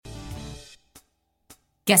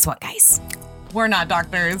Guess what, guys? We're not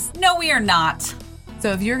doctors. No, we are not.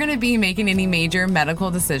 So if you're going to be making any major medical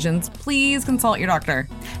decisions, please consult your doctor.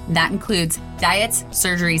 That includes diets,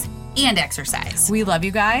 surgeries, and exercise. We love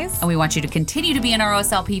you guys. And we want you to continue to be in our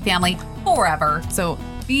OSLP family forever. So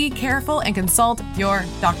be careful and consult your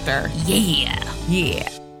doctor. Yeah. Yeah.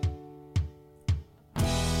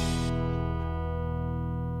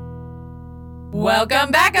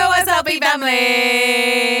 Welcome back, OSLP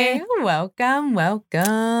family. Welcome.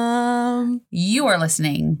 You are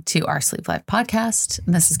listening to our Sleep Life podcast.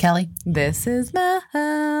 And this is Kelly. This is Mel.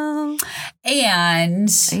 And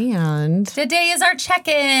today is our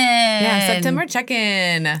check-in. Yeah, September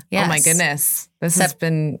check-in. Yes. Oh my goodness. This has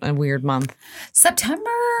been a weird month. September.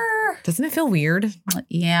 Doesn't it feel weird?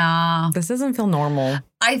 Yeah. This doesn't feel normal.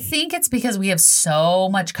 I think it's because we have so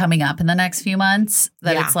much coming up in the next few months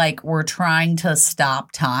that it's like we're trying to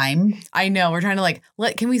stop time. I know. We're trying to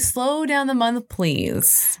can we slow down the month,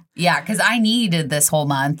 please? Yeah, because I needed this whole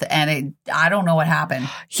month and I don't know what happened.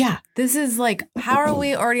 Yeah. This is how are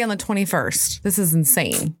we already on the 21st? This is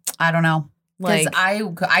insane. I don't know. Because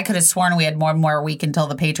I could have sworn we had one more week until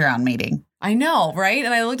the Patreon meeting. I know, right?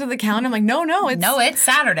 And I looked at the calendar. I'm like, no, it's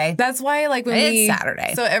Saturday. That's why, it's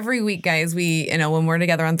Saturday. So every week, guys, we, when we're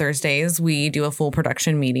together on Thursdays, we do a full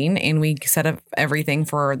production meeting and we set up everything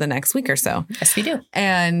for the next week or so. Yes, we do.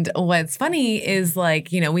 And what's funny is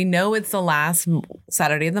we know it's the last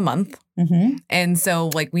Saturday of the month. Mm-hmm. And so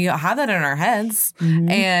we have that in our heads. Mm-hmm.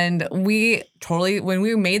 And we totally, when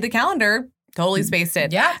we made the calendar, totally spaced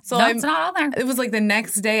it. Yeah. So it's not on there. It was the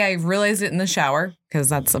next day I realized it in the shower because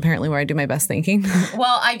that's apparently where I do my best thinking.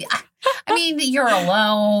 Well, I mean, you're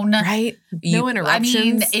alone. Right? No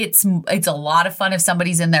interruptions. I mean, it's a lot of fun if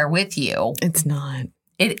somebody's in there with you. It's not.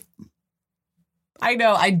 I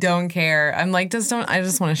know. I don't care. I'm I just want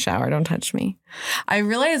to shower. Don't touch me. I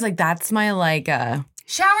realize that's my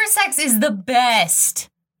shower sex is the best.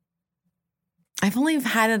 I've only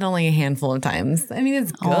had it a handful of times. I mean,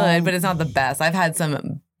 it's good, but it's not the best. I've had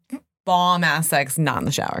some bomb-ass sex not in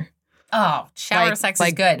the shower. Oh, shower sex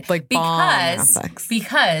is good. Bomb-ass sex.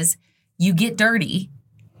 Because you get dirty.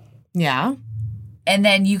 Yeah. And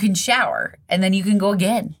then you can shower. And then you can go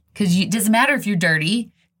again. Because it doesn't matter if you're dirty.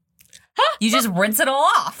 You just rinse it all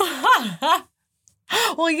off.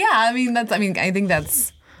 Well, yeah. I think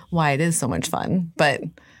that's why it is so much fun. But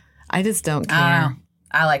I just don't care.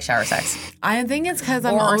 I like shower sex. I think it's because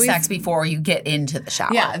sex before you get into the shower.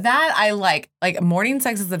 Yeah, that I like. Morning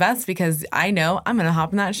sex is the best because I know I'm going to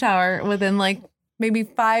hop in that shower within maybe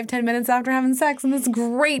 5-10 minutes after having sex. And it's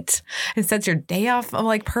great. It sets your day off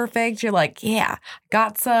perfect. You're yeah,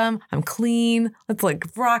 got some. I'm clean. Let's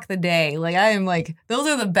rock the day. Those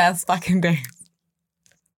are the best fucking days.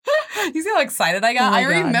 You see how excited I got? Oh I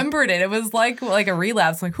remembered it. It was like a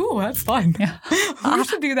relapse. Ooh, that's fun. Yeah. We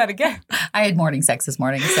should do that again. I had morning sex this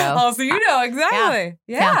morning. So so you know exactly.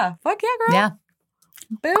 Yeah. Fuck yeah, girl. Yeah.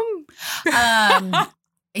 Boom.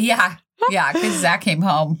 Yeah. Because Zach came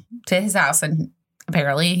home to his house and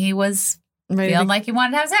apparently he was feeling like he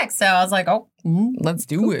wanted to have sex. So I was like, let's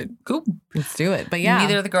do it. Cool. Let's do it. But yeah.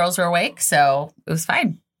 Neither of the girls were awake. So it was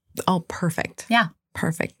fine. Oh, perfect. Yeah.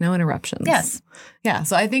 Perfect. No interruptions. Yes. Yeah.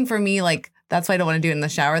 So I think for me, that's why I don't want to do it in the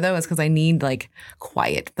shower, though, is because I need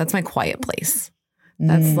quiet. That's my quiet place.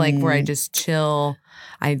 That's where I just chill.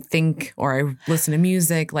 I think or I listen to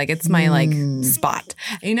music. It's my spot.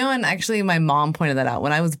 And actually my mom pointed that out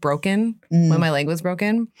when I was broken, when my leg was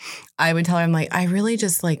broken. I would tell her, I really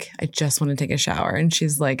just I just want to take a shower. And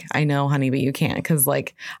she's like, I know, honey, but you can't. Because I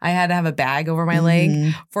had to have a bag over my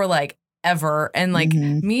leg for ever. And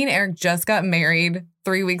me and Eric just got married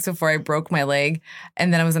 3 weeks before I broke my leg.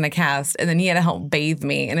 And then I was in a cast. And then he had to help bathe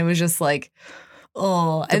me. And it was just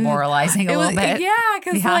demoralizing a little bit. Yeah.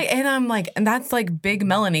 Because and I'm and that's big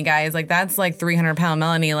Melanie, guys. That's 300-pound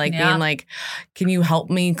Melanie, being can you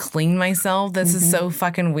help me clean myself? This is so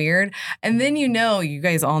fucking weird. And then you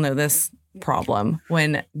guys all know this problem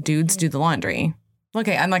when dudes do the laundry.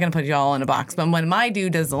 Okay, I'm not going to put you all in a box, but when my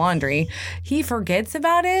dude does the laundry, he forgets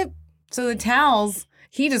about it. So the towels,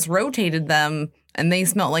 he just rotated them and they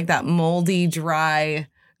smelled like that moldy, dry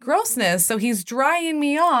grossness. So he's drying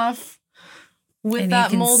me off with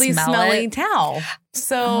that moldy, smelly towel.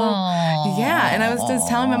 So, yeah. And I was just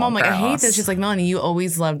telling my mom, I hate this. She's like, Melanie, you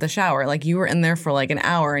always loved the shower. You were in there for an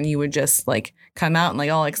hour and you would just come out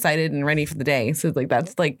and all excited and ready for the day. So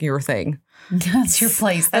that's your thing. That's your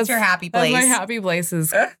place. That's your happy place. That's my happy place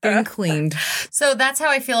is getting cleaned. So that's how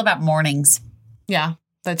I feel about mornings. Yeah.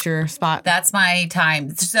 That's your spot. That's my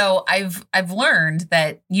time. So I've learned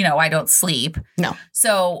that, I don't sleep. No.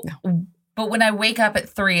 So, but when I wake up at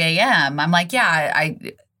 3 a.m., I'm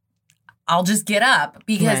I'll just get up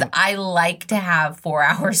because Right. I like to have 4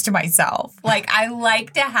 hours to myself. Like, I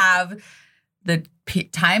like to have the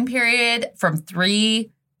time period from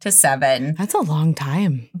 3 to 7. That's a long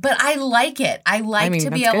time. But I like it. I like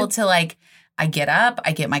to be that's able good. to, like, I get up,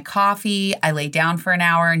 I get my coffee, I lay down for an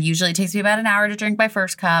hour, and usually it takes me about an hour to drink my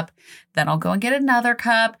first cup. Then I'll go and get another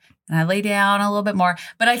cup, and I lay down a little bit more.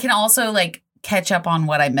 But I can also, like, catch up on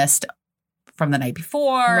what I missed from the night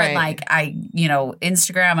before, and, Right. like,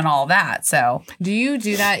 Instagram and all that. So, Do you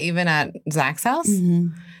do that even at Zach's house?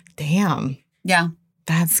 Damn. yeah.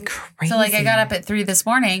 That's crazy. So, like, I got up at 3 this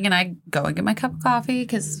morning, and I go and get my cup of coffee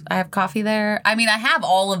because I have coffee there. I mean, I have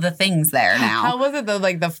all of the things there now. How was it though?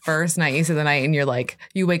 Like the first night you said the night and you're like,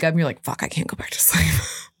 you wake up and you're like, fuck, I can't go back to sleep.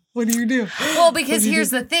 What do you do? Well, because here's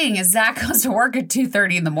the thing is Zach goes to work at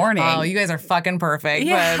 2:30 in the morning. Oh, you guys are fucking perfect.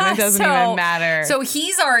 Yeah, but it doesn't even matter. So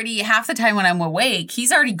he's already, half the time when I'm awake,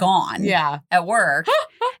 he's already gone yeah. at work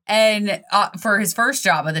and for his first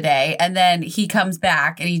job of the day. And then he comes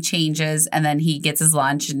back and he changes and then he gets his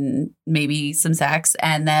lunch and maybe some sex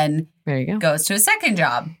and then There you go. goes to his second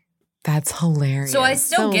job. That's hilarious. So I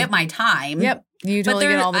still get my time. Yep. You totally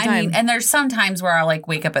get all the time. I mean, and there's some times where I'll like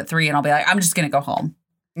wake up at 3 and I'll be like, I'm just going to go home.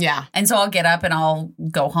 yeah. And so I'll get up and I'll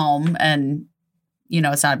go home and,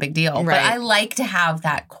 it's not a big deal. Right. But I like to have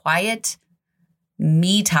that quiet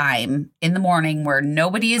me time in the morning where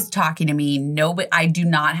nobody is talking to me. I do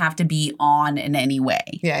not have to be on in any way.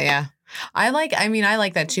 Yeah. Yeah. I like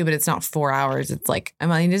that too, but it's not 4 hours. It's like,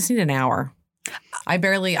 I just need an hour. I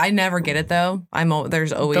never get it though.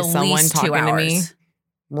 There's always The someone least 2 talking to me hours.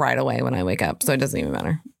 right away when I wake up. So it doesn't even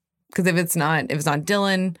matter. Because if it's not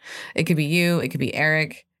Dylan, it could be you, it could be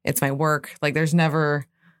Eric. It's my work. Like there's never,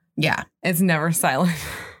 Yeah. it's never silent.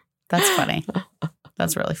 That's funny.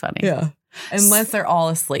 That's really funny. Yeah. Unless they're all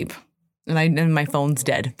asleep and my phone's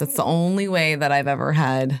dead. That's the only way that I've ever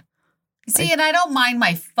had. See, and I don't mind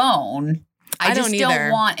my phone. I just don't don't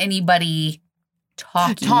either. want anybody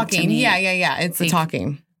talking to me. Yeah. It's the Like-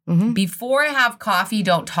 talking. Mhm. Before I have coffee,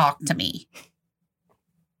 don't talk to me.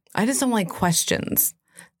 I just don't like questions.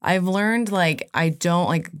 I've learned like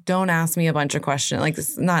don't ask me a bunch of questions. Like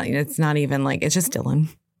it's not even like it's just Dylan.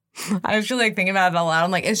 I actually like thinking about it a lot.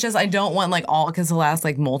 I'm like, it's just I don't want like all because he'll ask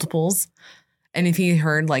like multiples. And if he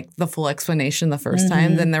heard like the full explanation the first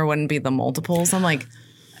time, then there wouldn't be the multiples. I'm like,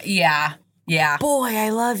 Yeah. Yeah. boy, I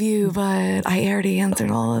love you, but I already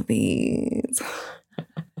answered all of these.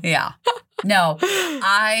 Yeah. No,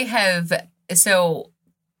 I have. So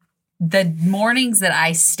the mornings that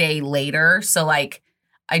I stay later, so like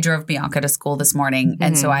I drove Bianca to school this morning.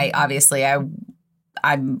 And so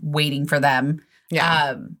I'm waiting for them.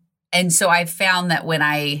 Yeah. And so I found that when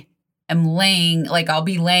I am laying, like I'll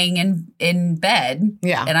be laying in bed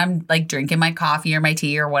Yeah. and I'm like drinking my coffee or my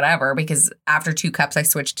tea or whatever, because after 2 cups, I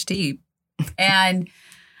switched to tea. And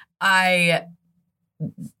I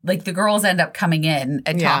like the girls end up coming in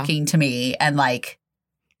and Yeah. talking to me and like,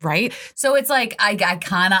 Right? so it's like I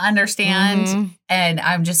kind of understand. Mhm. And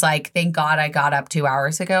I'm just like, thank God I got up 2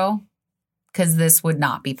 hours ago because this would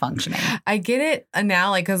not be functioning. I get it now,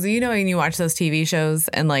 like, because when you watch those TV shows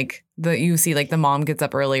and like you see like the mom gets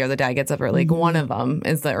up early or the dad gets up early, like one of them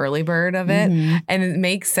is the early bird of it, and it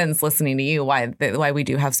makes sense listening to you why we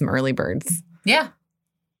do have some early birds. Yeah.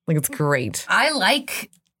 Like it's great. I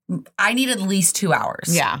need at least 2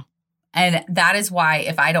 hours. Yeah, And that is why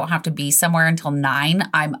if I don't have to be somewhere until 9,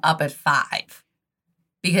 I'm up at 5.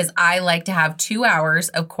 Because I like to have 2 hours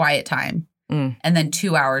of quiet time and then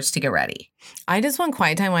 2 hours to get ready. I just want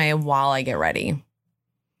quiet time while I get ready.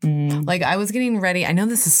 Like I was getting ready. I know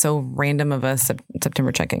this is so random of a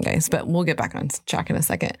September check-in, guys, but we'll get back on track in a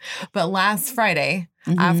second. But last Friday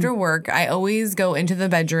after work, I always go into the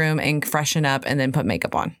bedroom and freshen up and then put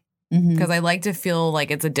makeup on because I like to feel like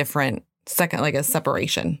it's a different second, like a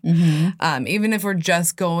separation. Even if we're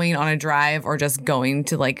just going on a drive or just going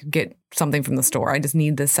to like get something from the store, I just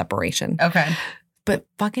need this separation. Okay. But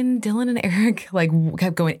fucking Dylan and Eric like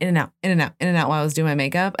kept going in and out, in and out, in and out while I was doing my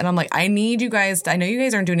makeup. And I'm like, I need you guys. I know you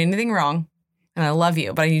guys aren't doing anything wrong. And I love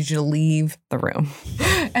you, but I need you to leave the room.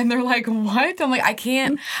 And they're like, what? I'm like, I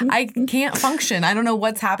can't function. I don't know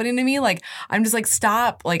what's happening to me. Like, I'm just like,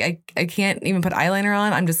 stop. Like, I can't even put eyeliner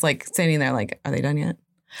on. I'm just like standing there like, are they done yet?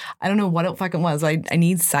 I don't know what it fucking was. I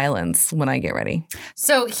need silence when I get ready.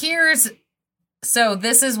 So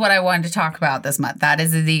this is what I wanted to talk about this month. That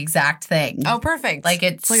is the exact thing. Oh, perfect. Like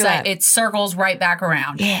Look at that. it circles right back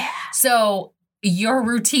around. Yeah. So your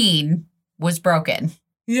routine was broken.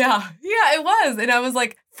 Yeah. Yeah, it was. And I was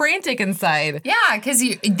like frantic inside. Yeah, because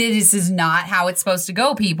this is not how it's supposed to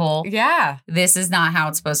go, people. Yeah. This is not how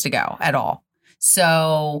it's supposed to go at all.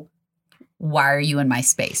 So why are you in my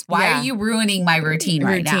space? Why are you ruining my routine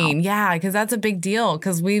right now? Yeah, because that's a big deal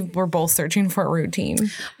because we're both searching for a routine.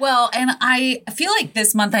 Well, and I feel like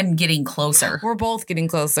this month I'm getting closer. We're both getting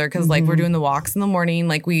closer because like we're doing the walks in the morning.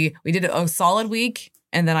 Like we did a solid week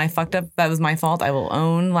and then I fucked up. That was my fault. I will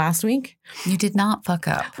own last week. You did not fuck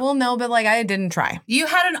up. Well, no, but like I didn't try. You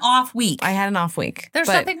had an off week. I had an off week. There's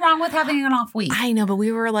nothing wrong with having an off week. I know, but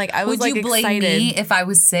we were like, I was like excited. Would you blame me if I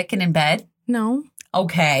was sick and in bed? No.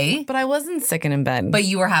 Okay. But I wasn't sick and in bed. But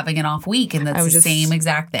you were having an off week, and that's the same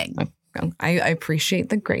exact thing. I appreciate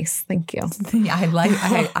the grace. Thank you.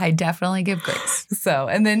 Yeah, I definitely give grace. So,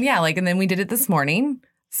 and then we did it this morning.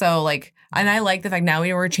 So like, and I like the fact now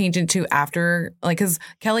we were changing to after, like, because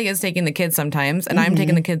Kelly is taking the kids sometimes, and I'm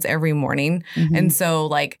taking the kids every morning. And so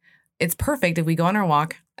like, it's perfect if we go on our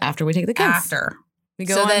walk after we take the kids. After.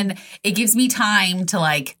 Then it gives me time to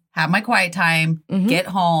like have my quiet time, get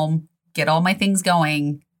home, get all my things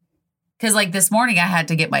going. Because like this morning I had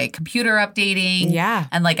to get my computer updating. Yeah.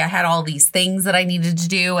 And like I had all these things that I needed to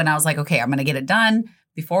do. And I was like, okay, I'm going to get it done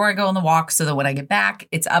before I go on the walk so that when I get back,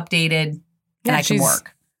 it's updated and I can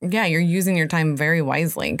work. Yeah, you're using your time very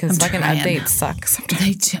wisely because fucking updates suck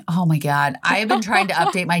sometimes. Oh my God. I have been trying to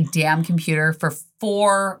update my damn computer for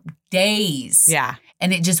 4 days. Yeah.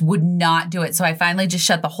 And it just would not do it. So I finally just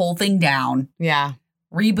shut the whole thing down. Yeah.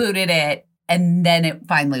 Rebooted it. And then it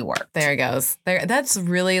finally worked. There it goes. That's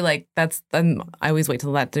really like, I always wait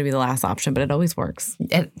till that to be the last option, but it always works.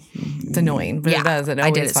 It's annoying, but it does. It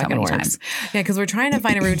always fucking works. Times. Yeah, because we're trying to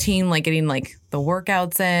find a routine, like getting like the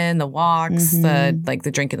workouts in, the walks,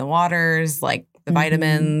 the drinking the waters, like the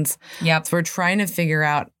vitamins. Yep. So we're trying to figure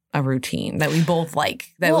out a routine that we both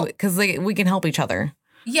like, because we can help each other.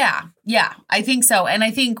 Yeah, I think so. And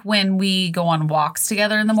I think when we go on walks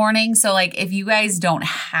together in the morning, so like if you guys don't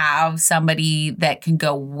have somebody that can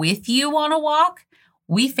go with you on a walk,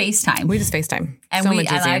 we FaceTime. We just FaceTime. And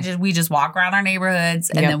we just walk around our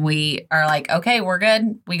neighborhoods and then we are like, okay, we're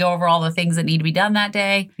good. We go over all the things that need to be done that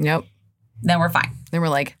day. Yep. Then we're fine. Then we're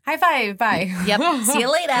like, high five, bye. Yep. See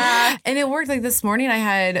you later. And it worked. Like this morning I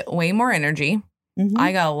had way more energy.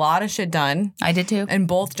 I got a lot of shit done. I did too. In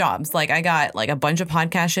both jobs. Like I got like a bunch of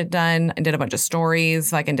podcast shit done. I did a bunch of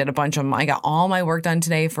stories. Like I got all my work done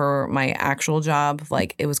today for my actual job.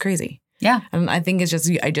 Like it was crazy. Yeah. And I think I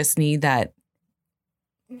just need that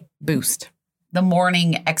boost. The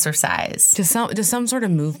morning exercise. Just some sort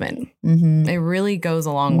of movement. It really goes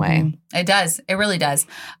a long way. It does. It really does.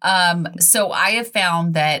 So I have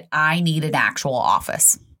found that I need an actual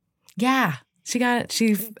office. Yeah.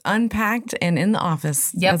 She unpacked and in the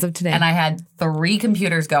office as of today. And I had 3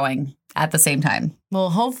 computers going at the same time. Well,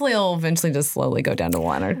 hopefully it'll eventually just slowly go down to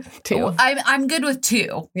 1 or 2. Well, I'm good with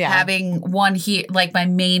 2. Yeah. Having one here, like my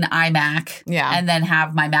main iMac. Yeah. And then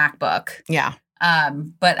have my MacBook. Yeah.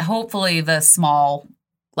 But hopefully the small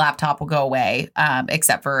laptop will go away,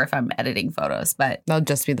 except for if I'm editing photos. But that'll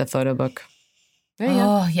just be the photo book.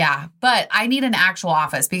 Yeah. But I need an actual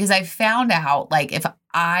office because I found out like if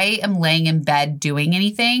I am laying in bed doing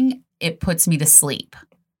anything, it puts me to sleep.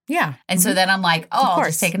 Yeah. And so then I'm like, I'll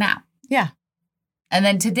just take a nap. Yeah. And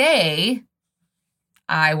then today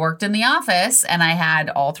I worked in the office and I had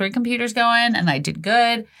all 3 computers going and I did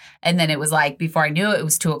good. And then it was like, before I knew it, it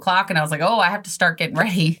was 2:00 and I was like, I have to start getting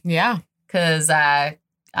ready. Yeah. Because I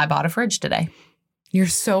bought a fridge today. You're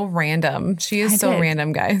so random. She is so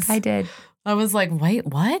random, guys. I did. I was like, wait,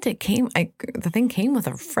 what? The thing came with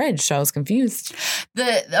a fridge, so I was confused.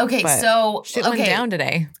 Shit went down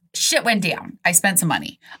today. Shit went down. I spent some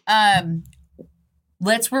money.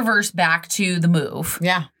 Let's reverse back to the move.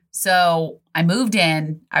 Yeah. So I moved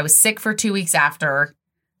in. I was sick for 2 weeks after.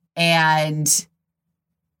 And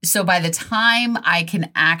so by the time I can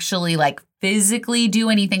actually like physically do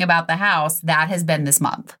anything about the house, that has been this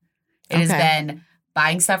month. It has been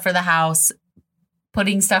buying stuff for the house,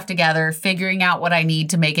 putting stuff together, figuring out what I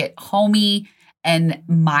need to make it homey and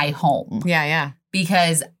my home. Yeah, yeah.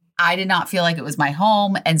 Because I did not feel like it was my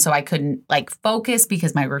home. And so I couldn't like focus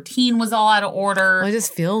because my routine was all out of order. Well, it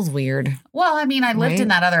just feels weird. Well, I mean, I lived in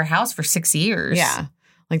that other house for 6 years. Yeah.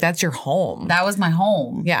 Like that's your home. That was my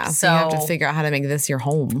home. Yeah. So you have to figure out how to make this your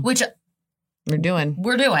home. Which we're doing.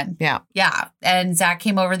 Yeah. Yeah. And Zach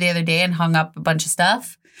came over the other day and hung up a bunch of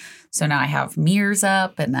stuff. So now I have mirrors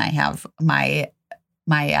up and I have my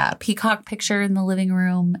peacock picture in the living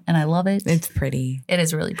room and I love it. It's pretty. It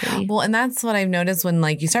is really pretty. Well, and that's what I've noticed when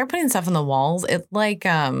like you start putting stuff on the walls, it like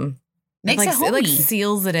makes it homey. It like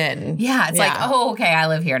seals it in. Yeah. It's like, oh, okay, I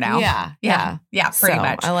live here now. Yeah. Yeah. Yeah. Pretty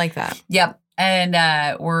much. I like that. Yep. And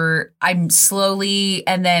I'm slowly,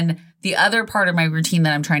 and then the other part of my routine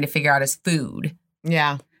that I'm trying to figure out is food.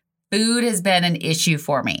 Yeah. food has been an issue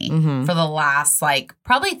for me for the last like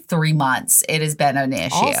probably 3 months. It has been an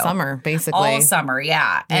issue. All summer, basically. All summer,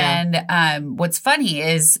 yeah. And what's funny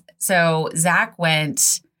is, so Zach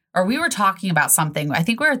went, or we were talking about something. I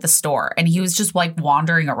think we were at the store and he was just like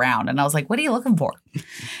wandering around. And I was like, what are you looking for?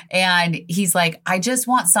 And he's like, I just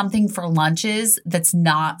want something for lunches that's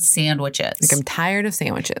not sandwiches. Like, I'm tired of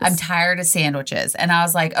sandwiches. And I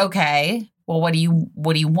was like, okay, well, what do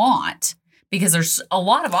you want? Because there's a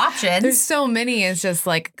lot of options. There's so many. It's just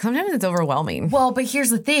like, sometimes it's overwhelming. Well, but here's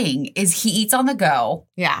the thing is he eats on the go.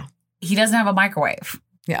 Yeah. He doesn't have a microwave.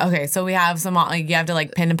 Yeah. Okay. So we have some, like, you have to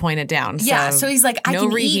like pinpoint it down. So he's like, I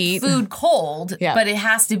can eat food cold, but it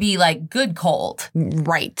has to be like good cold.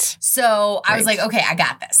 Right. So I was like, okay, I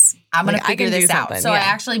got this. I'm going to figure this out. So I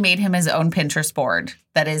actually made him his own Pinterest board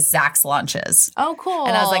that is Zach's lunches. Oh, cool.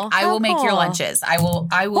 And I was like, I will make your lunches. I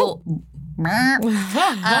will.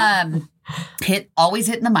 Always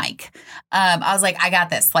hitting the mic. I was like, I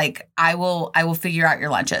got this. Like, I will figure out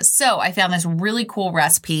your lunches. So I found this really cool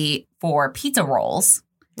recipe for pizza rolls.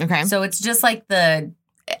 Okay. So it's just like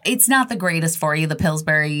it's not the greatest for you, the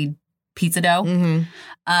Pillsbury pizza dough.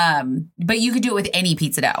 But you could do it with any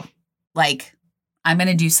pizza dough. Like, I'm going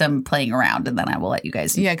to do some playing around and then I will let you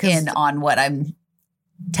guys in on what I'm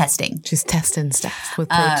testing. She's testing stuff with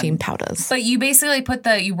protein powders. But you basically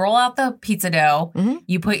you roll out the pizza dough,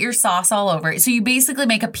 you put your sauce all over it. So you basically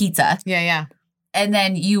make a pizza. Yeah. And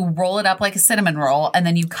then you roll it up like a cinnamon roll and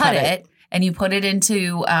then you cut it and you put it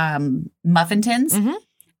into muffin tins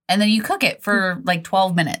and then you cook it for like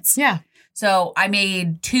 12 minutes. Yeah. So I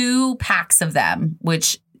made 2 packs of them,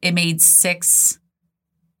 which it made 6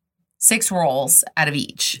 rolls out of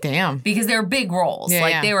each. Damn. Because they were big rolls.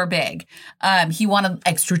 They were big. He wanted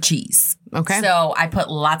extra cheese. Okay. So I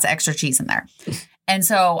put lots of extra cheese in there. And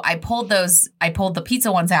so I pulled the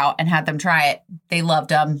pizza ones out and had them try it. They loved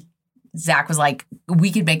them. Zach was like,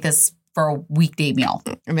 we could make this for a weekday meal.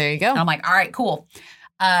 There you go. And I'm like, all right, cool.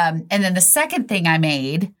 And then the second thing I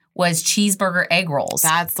made was cheeseburger egg rolls.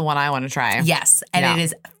 That's the one I want to try. Yes. And it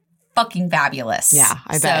is fucking fabulous. Yeah,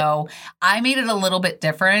 I bet. So I made it a little bit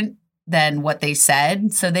different than what they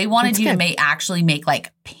said. So they wanted you to actually make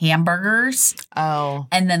like hamburgers. Oh.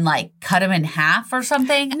 And then like cut them in half or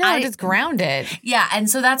something. No, just ground it. Yeah. And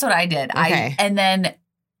so that's what I did. Okay.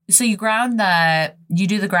 So you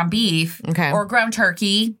do the ground beef or ground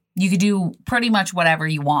turkey. You could do pretty much whatever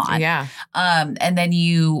you want. Yeah. And then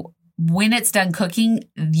when it's done cooking,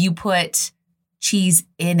 you put cheese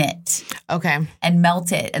in it. Okay. And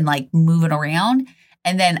melt it and like move it around.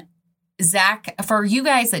 And then Zach, for you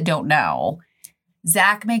guys that don't know,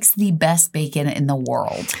 Zach makes the best bacon in the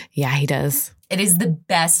world. Yeah, he does. It is the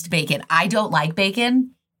best bacon. I don't like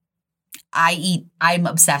bacon. I'm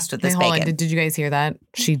obsessed with this bacon. Did you guys hear that?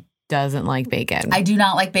 She doesn't like bacon. I do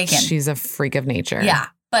not like bacon. She's a freak of nature. Yeah,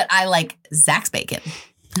 but I like Zach's bacon.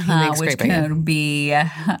 He makes which great bacon. Could be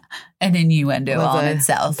an innuendo on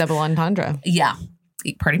itself. Double entendre. Yeah,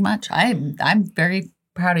 pretty much. I'm very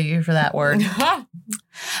proud of you for that word.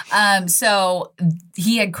 So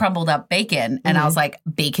he had crumbled up bacon and I was like,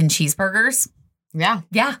 bacon cheeseburgers? Yeah.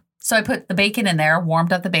 Yeah. So I put the bacon in there,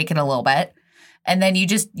 warmed up the bacon a little bit. And then you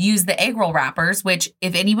just use the egg roll wrappers, which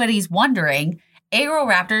if anybody's wondering, egg roll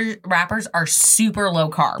wrappers are super low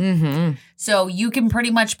carb. So you can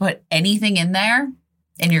pretty much put anything in there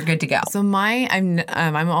and you're good to go. So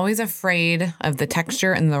I'm always afraid of the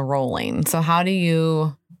texture and the rolling. So how do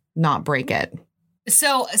you not break it?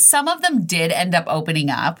 So some of them did end up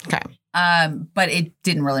opening up. Okay. But it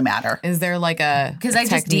didn't really matter. Is there like a Because I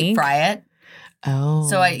just deep fry it. Oh.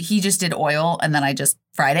 So he just did oil and then I just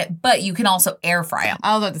fried it. But you can also air fry them.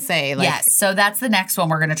 I was about to say. Yes. So that's the next one.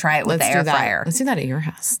 We're going to try it with the air fryer. Let's do that at your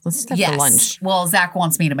house. Let's do that for lunch. Well, Zach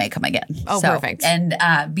wants me to make them again. Oh, perfect. And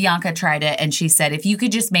Bianca tried it and she said, if you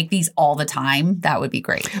could just make these all the time, that would be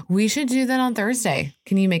great. We should do that on Thursday.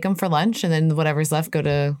 Can you make them for lunch and then whatever's left go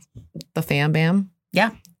to the Fam Bam? Yeah.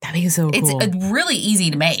 That'd be so cool. It's really easy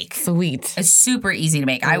to make. Sweet. It's super easy to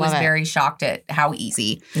make. I was very shocked at how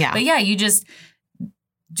easy. Yeah. But yeah, you just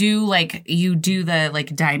do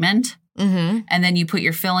the diamond and then you put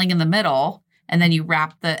your filling in the middle and then you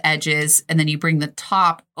wrap the edges and then you bring the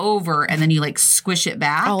top over and then you like squish it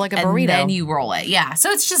back. Oh, like a burrito. And then you roll it. Yeah. So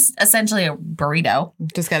it's just essentially a burrito.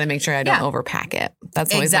 Just got to make sure I don't overpack it.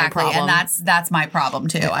 That's always my problem. And that's my problem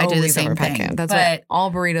too. I do the same thing. That's why all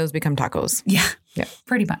burritos become tacos. Yeah. Yeah.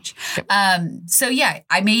 Pretty much. Yep. So yeah,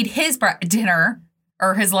 I made his dinner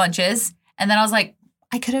or his lunches and then I was like,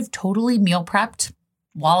 I could have totally meal prepped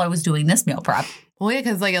while I was doing this meal prep. Well, yeah,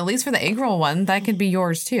 because like at least for the egg roll one, that could be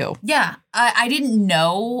yours too. Yeah. I didn't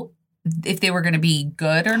know if they were going to be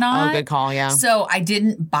good or not. Oh, good call. Yeah. So I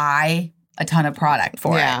didn't buy a ton of product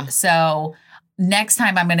for it. So next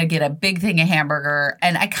time I'm going to get a big thing of hamburger,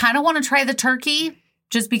 and I kind of want to try the turkey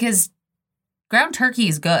just because ground turkey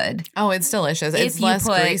is good. Oh, it's delicious. It's less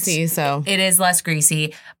greasy, so. It is less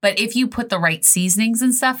greasy. But if you put the right seasonings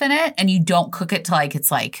and stuff in it and you don't cook it till like it's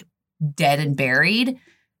like dead and buried,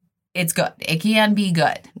 it's good. It can be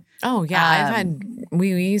good. Oh, yeah.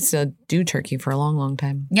 We used to do turkey for a long, long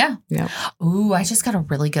time. Yeah. Yeah. Ooh, I just got a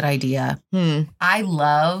really good idea. I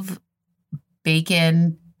love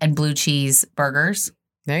bacon and blue cheese burgers.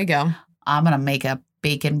 There you go. I'm going to make a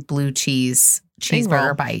bacon blue cheese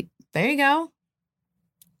cheeseburger bite. There you go.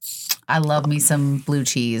 I love me some blue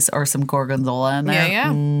cheese or some gorgonzola in there.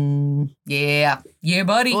 Yeah. Yeah,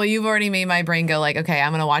 buddy. Well, you've already made my brain go like, okay,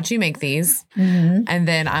 I'm going to watch you make these. And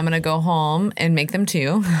then I'm going to go home and make them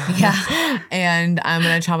too. Yeah. And I'm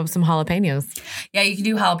going to chop up some jalapenos. Yeah, you can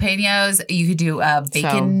do jalapenos. You could do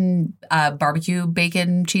bacon, barbecue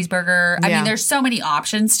bacon cheeseburger. I mean, there's so many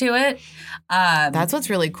options to it. That's what's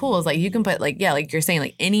really cool is like you can put like, like you're saying,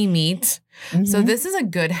 like any meat. So this is a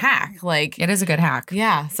good hack. Like it is a good hack.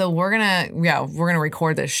 Yeah. So we're gonna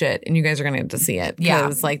record this shit and you guys are gonna get to see it.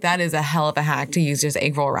 Because like that is a hell of a hack to use just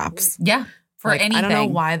egg roll wraps. Yeah. For like, anything. I don't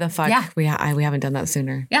know why the fuck we haven't done that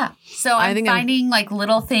sooner. Yeah. So I'm finding like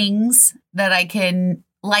little things that I can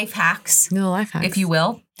life hacks, if you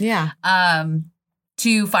will. Yeah.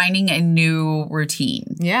 To finding a new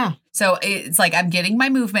routine. Yeah. So it's like I'm getting my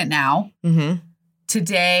movement now.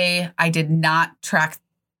 Today I did not track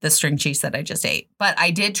the string cheese that I just ate, but I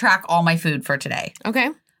did track all my food for today. Okay.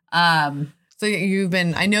 So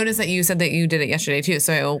I noticed that you said that you did it yesterday too.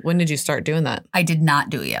 So when did you start doing that? I did not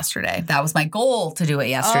do it yesterday. That was my goal to do it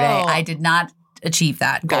yesterday. I did not achieve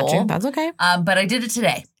that goal. Got you. That's okay. But I did it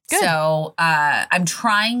today. Good. So I'm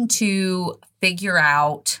trying to figure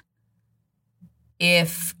out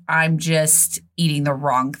if I'm just eating the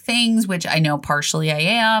wrong things, which I know partially I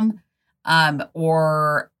am,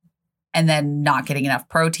 and then not getting enough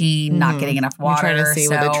protein, not getting enough water. You're trying to see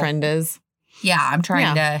what the trend is. Yeah, I'm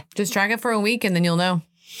trying to. Just track it for a week and then you'll know.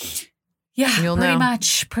 Yeah,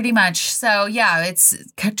 pretty much. So yeah, it's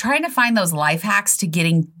trying to find those life hacks to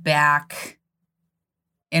getting back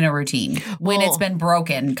in a routine when it's been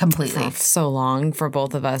broken completely. For so long for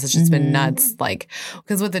both of us. It's just been nuts. Like,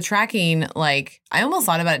 because with the tracking, like I almost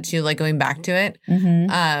thought about it too, like going back to it.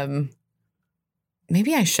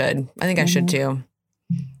 Maybe I should. I think I should too.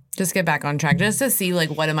 Just get back on track just to see like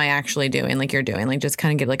what am I actually doing like you're doing, like just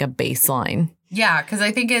kind of get like a baseline. Yeah, because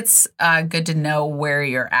I think it's good to know where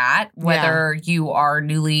you're at, whether you are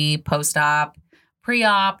newly post-op,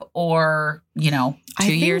 pre-op, or,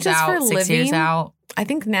 2 years out, 6 years out. I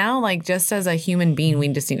think now, like just as a human being, we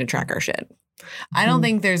just need to track our shit. I don't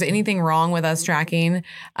think there's anything wrong with us tracking.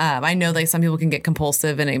 I know like some people can get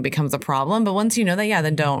compulsive and it becomes a problem, but once you know that,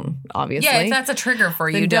 then don't, obviously. Yeah, if that's a trigger for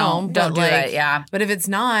you, don't do it. Yeah. But if it's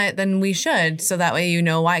not, then we should. So that way you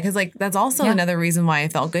know why. Because like that's also another reason why I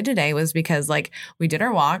felt good today was because like we did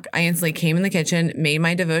our walk. I instantly came in the kitchen, made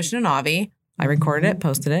my devotion in Avi. I recorded it,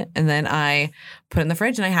 posted it, and then I put it in the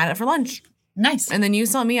fridge and I had it for lunch. Nice. And then you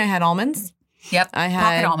saw me, I had almonds. Yep. I had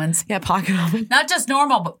pocket almonds. Yeah, pocket almonds. Not just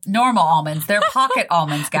normal almonds. They're pocket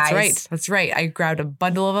almonds, guys. That's right. I grabbed a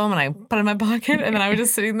bundle of them and I put it in my pocket and then I was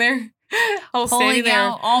just sitting there. Pulling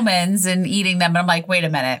out almonds and eating them. And I'm like, wait a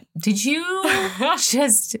minute. Did you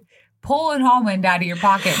just pull an almond out of your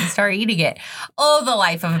pocket and start eating it? Oh, the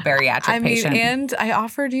life of a bariatric patient. And I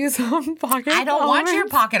offered you some pocket almonds. I don't want your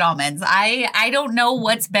pocket almonds. I don't know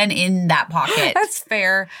what's been in that pocket. That's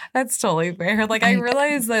fair. That's totally fair. Like, I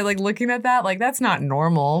realized that, like, looking at that, like, that's not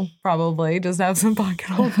normal, probably. Just have some pocket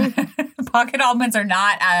almonds. Pocket almonds are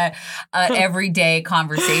not a everyday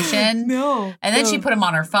conversation. No. And then she put them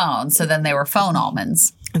on her phone. So then they were phone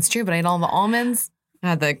almonds. That's true. But I had all the almonds. I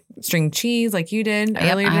had the string cheese like you did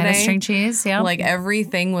earlier today. I had a string cheese, yeah. Like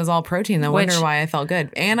everything was all protein. No wonder why I felt good.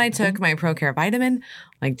 And I took my ProCare vitamin.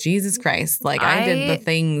 Like, Jesus Christ. Like, I did the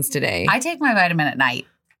things today. I take my vitamin at night.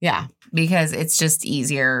 Yeah. Because it's just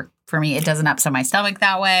easier for me. It doesn't upset my stomach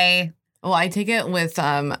that way. Well, I take it with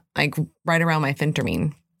like right around my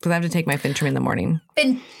Phentermine. Because I have to take my Phentermine in the morning.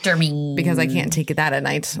 Phentermine. Because I can't take that at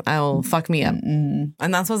night. I'll fuck me up. And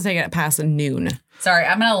I'm supposed to take it past noon. Sorry,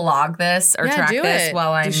 I'm going to log this or track this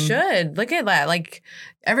while I'm... You should. Look at that. Like,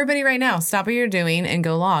 everybody right now, stop what you're doing and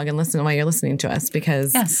go log and listen while you're listening to us.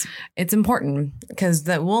 Because it's important. Because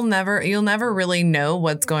you'll never really know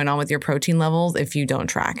what's going on with your protein levels if you don't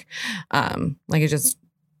track. Like, it's just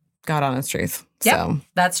God honest truth. Yep, so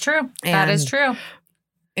that's true. That is true.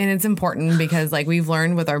 And it's important because, like, we've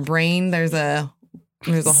learned with our brain, there's a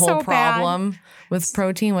There's a whole So bad. problem with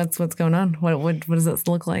protein. What's going on? What does this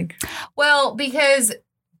look like? Well, because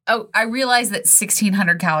I realized that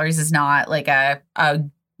 1,600 calories is not like a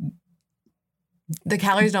The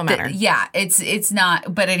calories don't matter. yeah, it's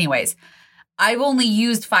not. But anyways, I've only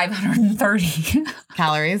used 530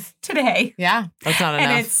 Calories. today. Yeah, that's not enough.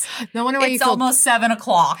 And it's No wonder why you it's feel. almost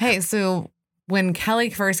 7:00. Hey, so when Kelly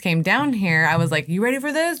first came down here, I was like, "You ready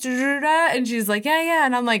for this?" And she's like, "Yeah."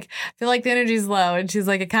 And I'm like, "I feel like the energy's low." And she's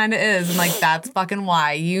like, "It kind of is." And like, that's fucking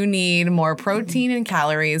why you need more protein and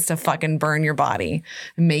calories to fucking burn your body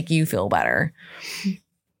and make you feel better.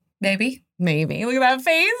 Maybe. Maybe. Look at that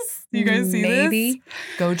face. You guys see this?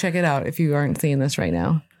 Go check it out if you aren't seeing this right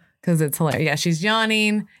now. Because it's hilarious. Yeah, she's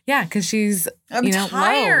yawning. Yeah, because she's, I'm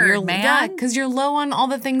tired, low. You're, man. Yeah, because you're low on all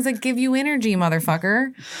the things that give you energy,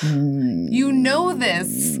 motherfucker. You know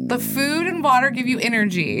this. The food and water give you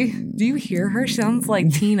energy. Do you hear her? She sounds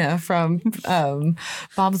like Tina from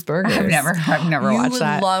Bob's Burgers. I've never watched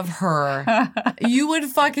that. You would love her. You would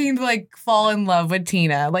fucking like fall in love with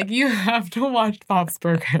Tina. Like you have to watch Bob's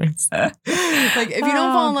Burgers. Like if you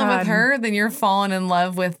don't fall in love with her, then you're falling in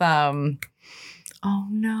love with oh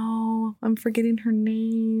no, I'm forgetting her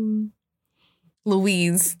name.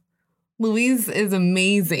 Louise. Louise is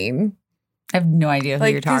amazing. I have no idea who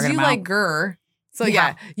you're talking Because you about. like Gurr. So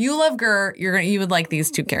yeah, you love Gurr. You would like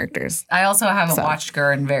these two characters. I also haven't watched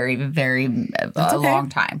Gurr in very, very long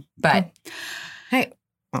time. But hey,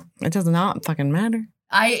 it does not fucking matter.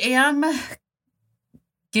 I am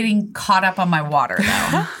getting caught up on my water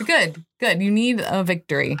though. Good. You need a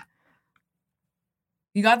victory.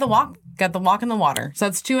 You got the walk. Got the walk in the water. So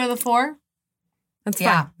that's 2 out of the 4. That's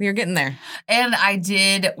fine. You're getting there. And I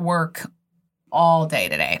did work all day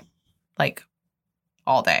today. Like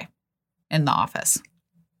all day in the office.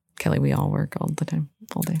 Kelly, we all work all the time,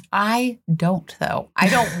 all day. I don't though. I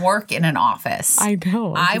don't work in an office. I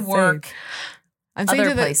know. I work I'm saying other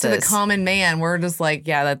to the places. common man, we're just like,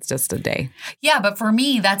 yeah, that's just a day. Yeah, but for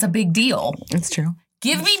me, that's a big deal. It's true.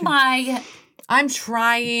 Give me my... I'm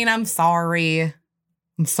trying. I'm sorry.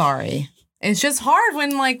 It's just hard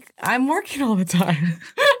when, like, I'm working all the time. Like,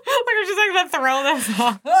 I'm just like, let's throw this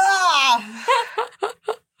off.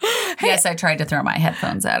 Hey, yes, I tried to throw my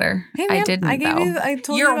headphones at her. Hey, man, I didn't, I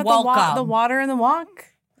told You're you about welcome. the water and the walk.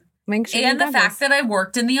 Make sure and the fact that I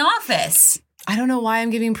worked in the office. I don't know why I'm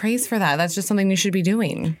giving praise for that. That's just something you should be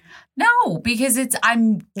doing. No, because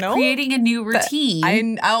I'm creating a new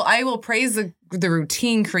routine. I will praise the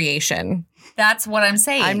routine creation. That's what I'm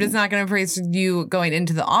saying. I'm just not going to praise you going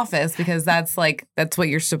into the office because that's what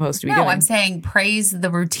you're supposed to be doing. No, I'm saying praise the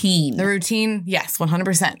routine. The routine, yes,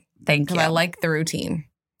 100%. Thank you. Because I like the routine.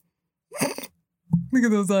 Look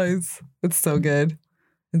at those eyes. It's so good.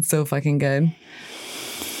 It's so fucking good.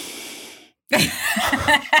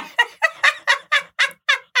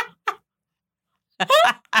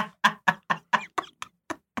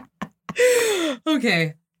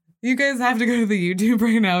 Okay. You guys have to go to the YouTube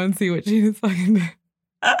right now and see what she is fucking doing.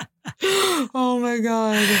 Oh my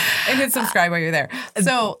God. And hit subscribe while you're there.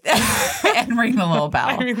 So and ring the little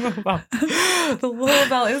bell. The little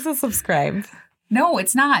bell is a subscribe. No,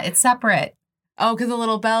 it's not. It's separate. Oh, because the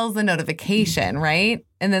little bell is the notification, right?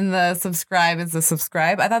 And then the subscribe is the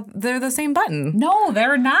subscribe. I thought they're the same button. No,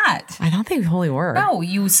 they're not. I thought they totally were. No,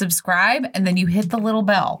 you subscribe and then you hit the little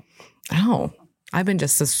bell. Oh, I've been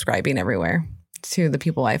just subscribing everywhere to the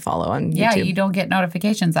people I follow on YouTube. Yeah, you don't get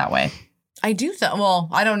notifications that way. I do. Well,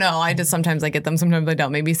 I don't know. I just sometimes I get them. Sometimes I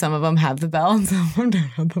don't. Maybe some of them have the bell and some of them don't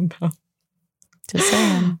have the bell. Just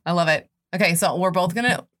saying. I love it. Okay, so we're both going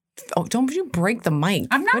to... Oh, don't you break the mic.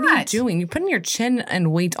 I'm not. What are you doing? You're putting your chin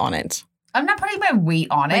and weight on it. I'm not putting my weight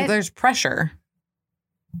on Like, it. there's pressure.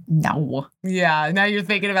 No. Yeah, now you're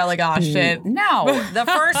thinking about like, oh, shit. No. The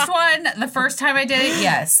first time I did it,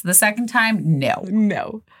 yes. The second time, no.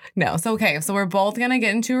 No. So, okay, so we're both going to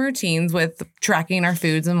get into routines with tracking our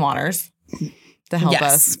foods and waters to help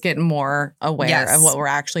us get more aware of what we're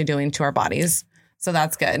actually doing to our bodies. So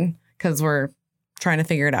that's good because we're trying to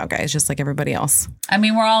figure it out, guys, just like everybody else. I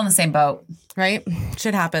mean, we're all in the same boat. Right?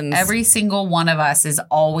 Shit happens. Every single one of us is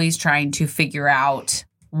always trying to figure out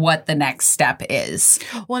what the next step is.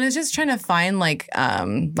 Well, and it's just trying to find like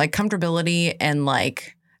comfortability and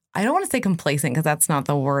like, I don't want to say complacent because that's not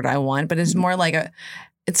the word I want, but it's more like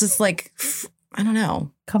it's just like, I don't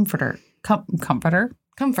know. Comfort.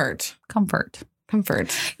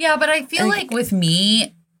 Yeah, but I feel like with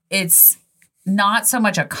me, it's not so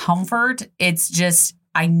much a comfort. It's just,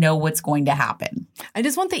 I know what's going to happen. I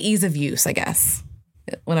just want the ease of use, I guess,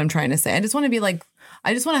 what I'm trying to say. I just want to be like,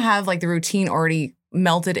 I just want to have like the routine already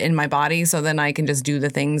melted in my body so then I can just do the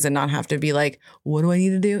things and not have to be like, what do I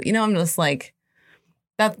need to do? You know, I'm just like,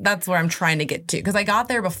 That's where I'm trying to get to. Because I got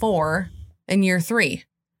there before in year 3.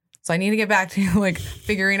 So I need to get back to like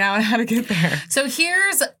figuring out how to get there. So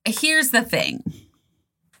here's the thing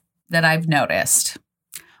that I've noticed.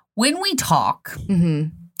 When we talk,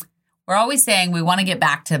 we're always saying we want to get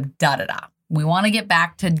back to da-da-da. We want to get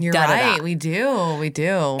back to You're da-da-da. right. We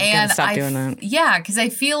do. And stop doing that. Yeah, because I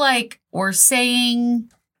feel like we're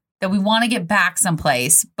saying that we want to get back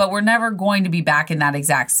someplace, but we're never going to be back in that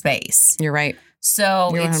exact space. You're right.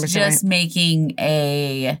 So You're it's just making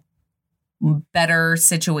a better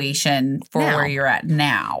situation for Now. where you're at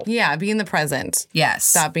now. Yeah, be in the present. Yes.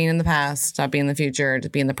 Stop being in the past. Stop being in the future. To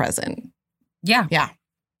be in the present. Yeah. Yeah.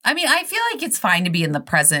 I mean, I feel like it's fine to be in the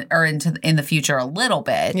present or in the future a little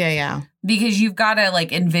bit. Yeah. Because you've got to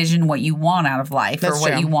like envision what you want out of life That's or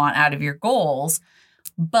what true. you want out of your goals,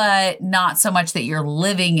 but not so much that you're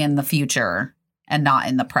living in the future and not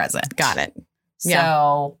in the present. Got it.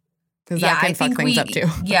 So, Because that can fuck things up too.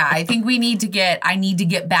 Yeah, I think I need to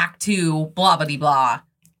get back to blah, blah, blah.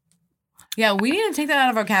 Yeah, we need to take that out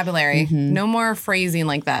of vocabulary. No more phrasing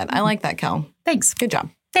like that. I like that, Kel. Thanks. Good job.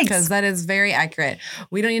 Thanks. Because that is very accurate.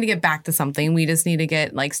 We don't need to get back to something. We just need to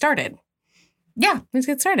get like started. Yeah. Let's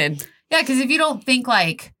get started. Yeah, because if you don't think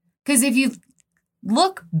because if you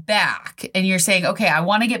look back and you're saying, okay, I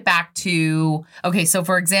want to get back to, okay, so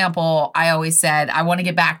for example, I always said, I want to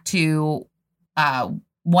get back to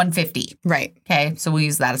 150. Right. Okay, so we'll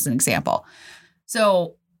use that as an example.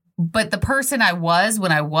 So, but the person I was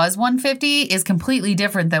when I was 150 is completely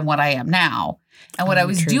different than what I am now. And what I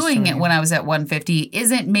was doing it when I was at 150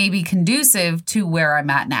 isn't maybe conducive to where I'm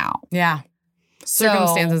at now. Yeah.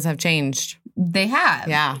 Circumstances have changed. They have.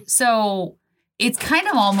 Yeah. So it's kind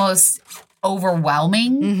of almost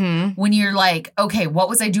overwhelming when you're like, okay, what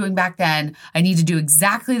was I doing back then? I need to do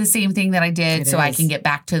exactly the same thing that I did I can get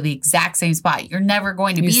back to the exact same spot. You're never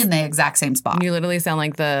going to be in the exact same spot. You literally sound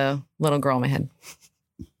like the little girl in my head.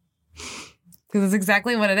 Because it's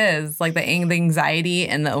exactly what it is. Like the anxiety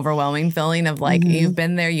and the overwhelming feeling of like, you've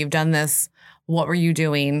been there, you've done this. What were you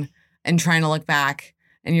doing? And trying to look back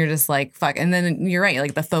and you're just like, fuck. And then you're right.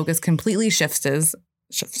 Like the focus completely shifts. And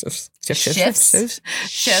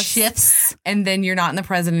then you're not in the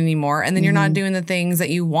present anymore. And then you're not doing the things that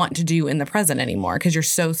you want to do in the present anymore because you're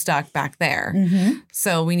so stuck back there.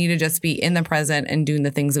 So we need to just be in the present and doing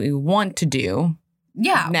the things that we want to do.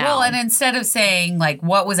 Yeah. Now. Well, and instead of saying like,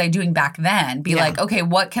 what was I doing back then? Be like, okay,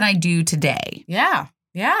 what can I do today? Yeah.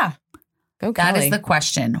 Yeah. Go, That Kelly. is the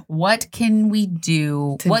question. What can we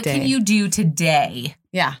do? Today. What can you do today?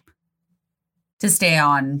 Yeah. To stay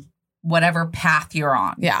on whatever path you're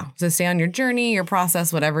on. Yeah. So stay on your journey, your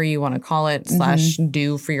process, whatever you want to call it, /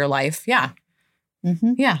 do for your life. Yeah.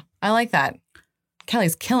 Yeah. I like that.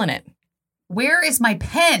 Kelly's killing it. Where is my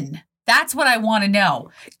pen? That's what I want to know.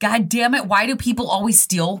 God damn it. Why do people always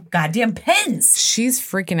steal goddamn pens? She's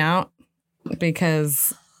freaking out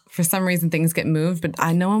because for some reason things get moved, but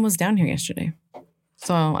no one was down here yesterday.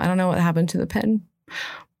 So I don't know what happened to the pen.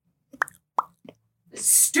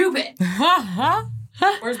 Stupid.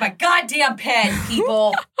 Where's my goddamn pen,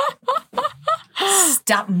 people?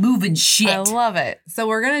 Stop moving shit. I love it. So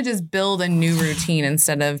we're going to just build a new routine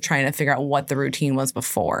instead of trying to figure out what the routine was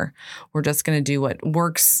before. We're just going to do what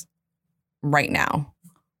works right now.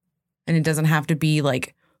 And it doesn't have to be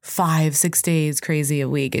like 5-6 days crazy a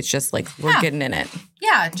week. It's just like we're getting in it.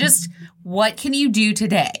 Yeah, just what can you do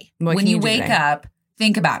today? When you wake up,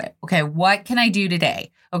 think about it. Okay, what can I do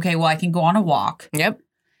today? Okay, well, I can go on a walk. Yep.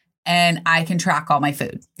 And I can track all my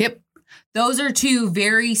food. Yep. Those are two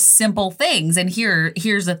very simple things. And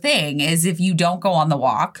here's the thing is if you don't go on the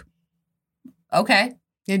walk, okay.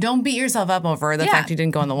 Yeah, don't beat yourself up over the fact you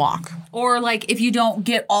didn't go on the walk. Or like if you don't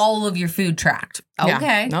get all of your food tracked.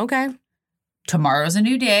 Okay. Yeah. Okay. Tomorrow's a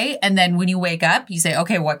new day. And then when you wake up, you say,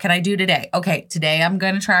 okay, what can I do today? Okay, today I'm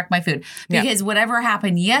going to track my food. Because whatever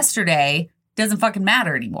happened yesterday doesn't fucking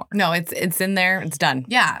matter anymore. No, it's in there. It's done.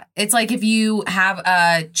 Yeah. It's like if you have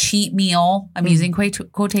a cheat meal, I'm using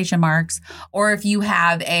quotation marks, or if you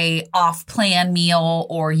have a off-plan meal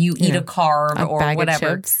or you eat a carb or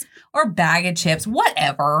whatever. Or bag of chips,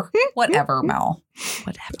 whatever. Whatever, Mel.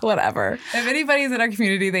 Whatever. If anybody's in our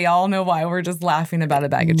community, they all know why we're just laughing about a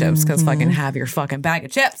bag of chips because fucking have your fucking bag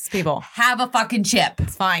of chips, people. Have a fucking chip.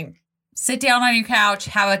 It's fine. Sit down on your couch,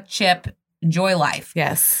 have a chip, enjoy life.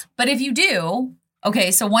 Yes. But if you do, okay,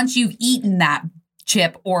 so once you've eaten that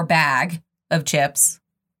chip or bag of chips,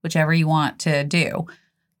 whichever you want to do,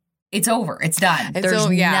 it's over. It's done. There's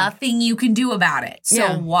nothing you can do about it.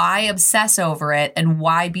 So why obsess over it and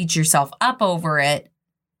why beat yourself up over it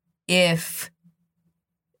if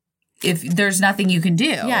there's nothing you can do?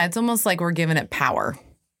 Yeah, it's almost like we're giving it power.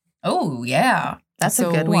 Oh, yeah. That's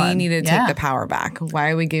so a good one. we need to take the power back.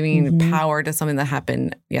 Why are we giving power to something that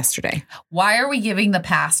happened yesterday? Why are we giving the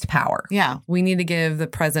past power? Yeah. We need to give the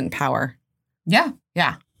present power. Yeah.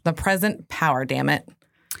 Yeah. The present power, damn it.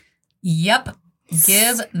 Yep.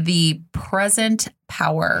 Give the present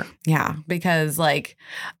power. Yeah. Because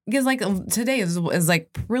today is like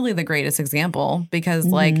really the greatest example because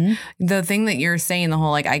like the thing that you're saying, the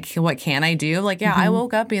whole like, what can I do? Like, yeah, I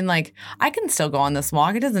woke up being like, I can still go on this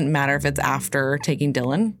walk. It doesn't matter if it's after taking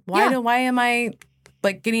Dylan. Why am I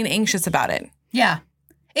like getting anxious about it? Yeah.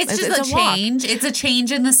 It's just a change. It's a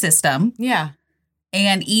change in the system. Yeah.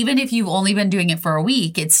 And even if you've only been doing it for a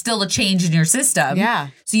week, it's still a change in your system. Yeah.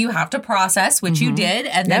 So you have to process what you did,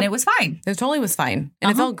 and then it was fine. It totally was fine. And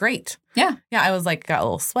it felt great. Yeah. Yeah. I was like, got a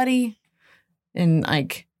little sweaty and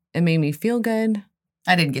like it made me feel good.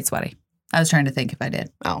 I didn't get sweaty. I was trying to think if I did.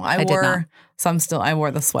 Oh, I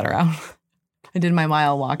wore the sweater out. I did my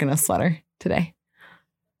mile walk in a sweater today.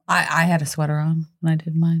 I had a sweater on when I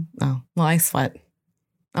did mine. Oh, well, I sweat.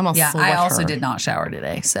 I'm a sweater. I also did not shower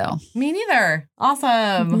today, so. Me neither.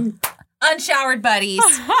 Awesome. Unshowered buddies.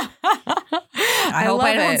 I hope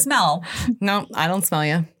I don't smell. No, I don't smell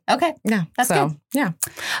you. Okay. Yeah. That's good. Yeah.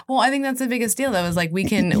 Well, I think that's the biggest deal though, is like we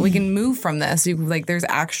can move from this. Like there's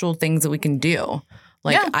actual things that we can do.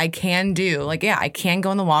 Like I can do, like, I can go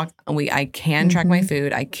on the walk. I can track my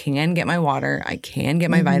food. I can get my water. I can get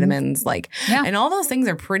my vitamins. Like, and all those things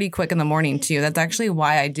are pretty quick in the morning too. That's actually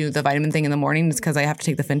why I do the vitamin thing in the morning is because I have to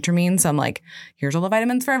take the Phentermine. So I'm like, here's all the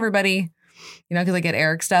vitamins for everybody. You know, because I get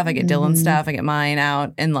Eric's stuff, I get Dylan's stuff, I get mine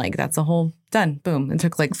out. And like, that's the whole done. Boom. It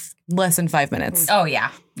took like less than 5 minutes. Oh, yeah.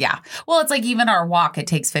 Yeah. Well, it's like even our walk, it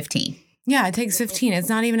takes 15. Yeah, it takes 15. It's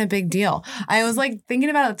not even a big deal. I was like thinking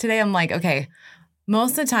about it today. I'm like, okay.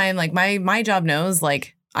 Most of the time, like my job knows,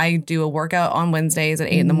 like I do a workout on Wednesdays at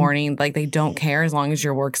 8 in the morning. Like they don't care as long as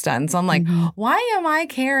your work's done. So I'm like, why am I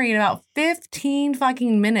carrying about 15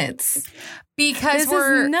 fucking minutes? Because this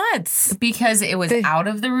is nuts. Because it was out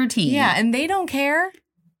of the routine. Yeah, and they don't care.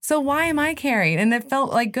 So why am I carrying? And it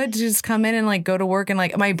felt like good to just come in and like go to work and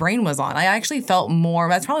like my brain was on. I actually felt more.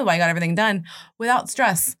 That's probably why I got everything done without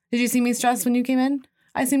stress. Did you see me stressed when you came in?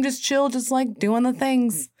 I seemed just chill, just like doing the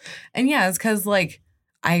things. And yeah, it's because like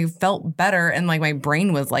I felt better and like my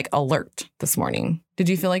brain was like alert this morning. Did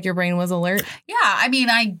you feel like your brain was alert? Yeah. I mean,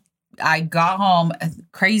 I got home,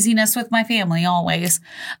 craziness with my family always.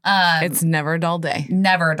 It's never a dull day.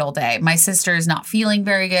 Never a dull day. My sister is not feeling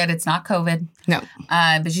very good. It's not COVID. No.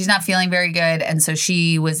 But she's not feeling very good. And so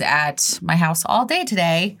she was at my house all day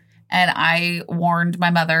today. And I warned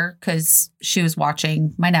my mother because she was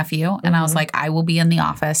watching my nephew. And I was like, I will be in the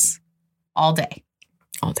office all day.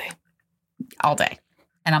 All day. All day.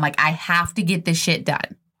 And I'm like, I have to get this shit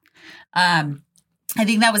done. I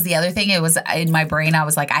think that was the other thing. It was in my brain. I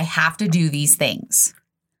was like, I have to do these things.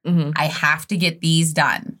 I have to get these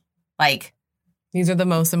done. Like, these are the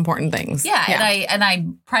most important things. Yeah. And I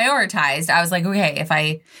prioritized. I was like,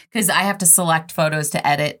 okay, because I have to select photos to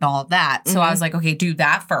edit and all of that. So I was like, okay, do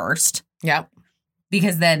that first. Yep.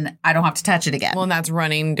 Because then I don't have to touch it again. Well, and that's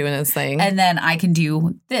running, doing this thing. And then I can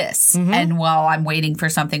do this. And while I'm waiting for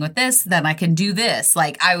something with this, then I can do this.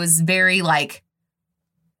 Like I was very like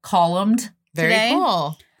columned very today.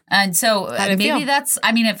 Cool. And so maybe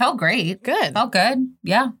it felt great. Good. It felt good.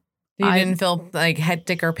 Yeah. You didn't feel like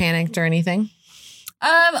hectic or panicked or anything?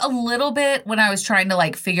 A little bit when I was trying to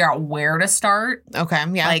like figure out where to start. Okay.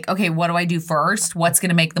 Yeah. Like, okay, what do I do first? What's going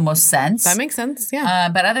to make the most sense? That makes sense. Yeah.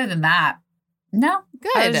 But other than that, no.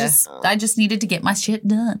 Good. I just needed to get my shit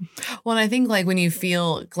done. Well, and I think like when you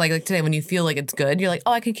feel like today, when you feel like it's good, you're like,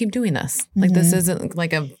 oh, I can keep doing this. Like this isn't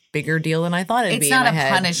like a bigger deal than I thought it'd be. It's not a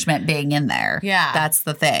punishment being in there. Yeah. That's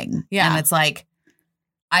the thing. Yeah. And it's like,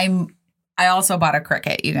 I also bought a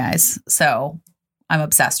Cricut, you guys. So I'm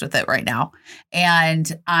obsessed with it right now.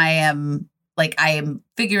 And I am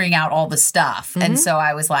figuring out all the stuff. And so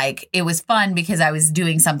I was like, it was fun because I was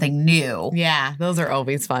doing something new. Yeah, those are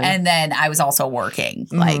always fun. And then I was also working.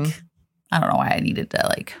 Like, I don't know why I needed to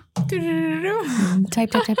like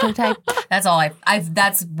type. That's all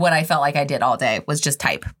that's what I felt like I did all day was just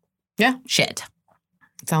type. Yeah. Shit.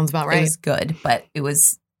 Sounds about right. It was good, but it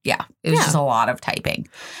was just a lot of typing,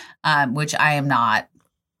 which I am not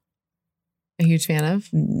a huge fan of.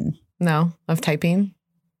 No, of typing.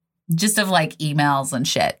 Just of like emails and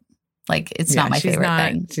shit. Like it's not my favorite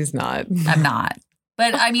thing. She's not. I'm not.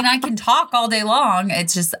 But I mean, I can talk all day long.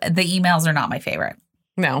 It's just the emails are not my favorite.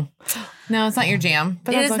 No, it's not your jam.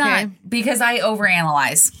 But it is not because I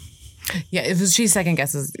overanalyze. Yeah, you second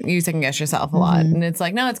guess yourself a lot, and it's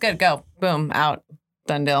like, no, it's good. Go, boom, out,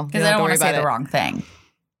 done deal. Because I don't want to say the wrong thing.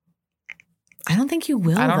 I don't think you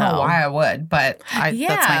will. I don't know though. why I would, but that's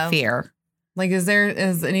my fear. Like, is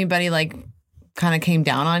anybody like kind of came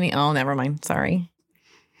down on you? Oh, never mind. Sorry.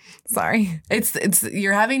 It's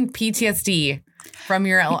you're having PTSD from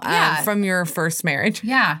your first marriage.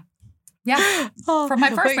 Yeah. From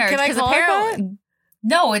my first marriage. Can I call it that?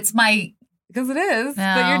 No, it's my. Because it is,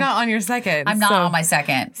 No. but you're not on your second. I'm not on my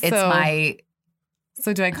second. It's my.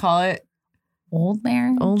 So do I call it old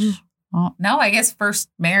marriage? Oh, no, I guess first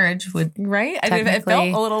marriage would. Right? It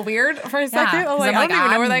felt a little weird for a second. Yeah, I was like, I don't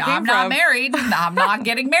even know where that came I'm from. not married. I'm not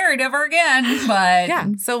getting married ever again. But yeah.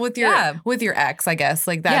 So with your ex, I guess,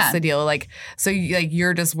 like that's the deal. Like, so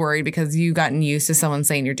you're just worried because you've gotten used to someone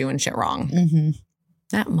saying you're doing shit wrong. Mm-hmm.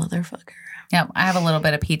 That motherfucker. Yeah, I have a little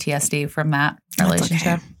bit of PTSD from that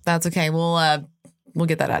relationship. That's okay. We'll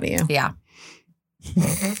get that out of you. Yeah.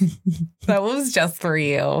 That was just for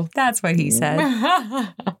you. That's what he said.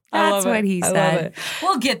 That's what he said.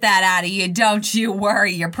 We'll get that out of you. Don't you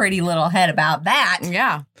worry your pretty little head about that.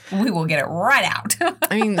 Yeah. We will get it right out.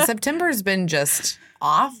 I mean, September's been just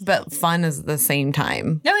off, but fun at the same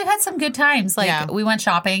time. No, we've had some good times. Like we went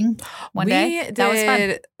shopping one day. That was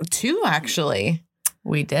fun. 2 actually.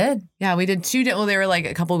 We did. Yeah, we did 2. Well, they were like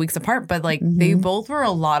a couple weeks apart, but like they both were a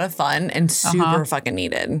lot of fun and super fucking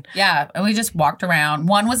needed. Yeah, and we just walked around.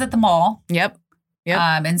 One was at the mall. Yep.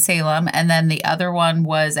 In Salem, and then the other one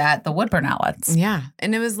was at the Woodburn Outlets. Yeah,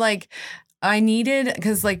 and it was like I needed,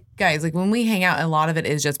 because like guys, like when we hang out, a lot of it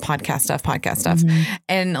is just podcast stuff,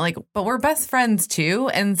 and like, but we're best friends too,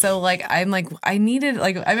 and so like I'm like I needed,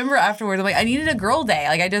 like I remember afterwards I'm like I needed a girl day,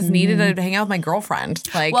 like I just needed to hang out with my girlfriend.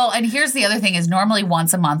 Like, well, and here's the other thing is normally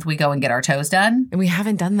once a month we go and get our toes done, and we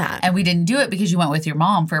haven't done that, and we didn't do it because you went with your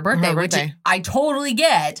mom for a birthday, which I totally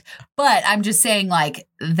get, but I'm just saying like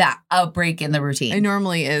that outbreak in the routine. It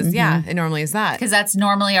normally is, it normally is that, because that's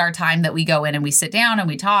normally our time that we go in and we sit down and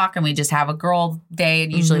we talk and we just have a girl day,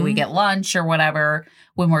 and usually we get lunch or whatever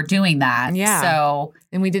when we're doing that. Yeah. So,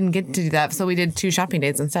 and we didn't get to do that, so we did 2 shopping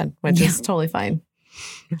dates instead, which is totally fine.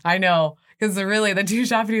 I know, because really the 2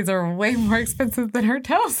 shopping dates are way more expensive than our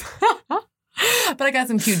toes. But I got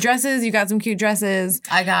some cute dresses. You got some cute dresses.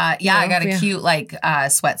 I got a cute like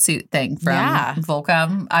sweatsuit thing from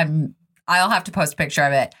Volcom. I'll have to post a picture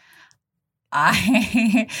of it.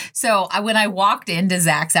 When I walked into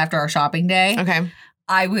Zach's after our shopping day,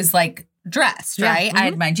 I was like dressed, right? I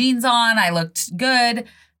had my jeans on. I looked good.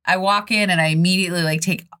 I walk in and I immediately like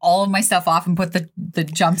take all of my stuff off and put the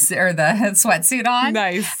jumpsuit or the sweatsuit on.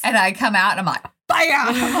 Nice. And I come out and I'm like,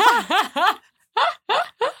 bam!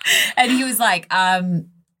 And he was like,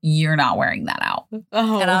 you're not wearing that out.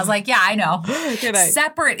 Oh. And I was like, yeah, I know.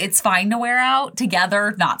 Separate, it's fine to wear out.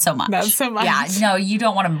 Together, not so much. Not so much. Yeah, no, you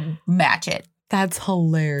don't want to match it. That's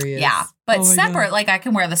hilarious. Yeah. But separate, like I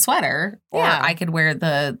can wear the sweater or I could wear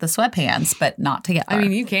the sweatpants, but not together. I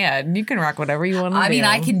mean, you can rock whatever you want to do. I mean,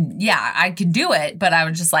 I can do it, but I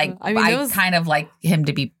was just like, I kind of like him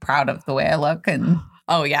to be proud of the way I look and...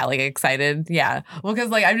 Oh, yeah, like excited. Yeah. Well, because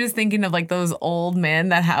like I'm just thinking of like those old men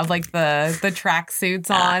that have like the track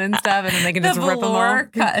suits on and stuff, and then they can just rip them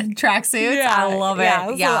off. Track suits. Yeah, I love it.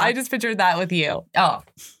 Yeah. So I just pictured that with you. Oh,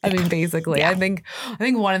 I mean, basically, I think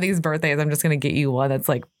one of these birthdays I'm just gonna get you one that's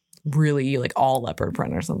like really like all leopard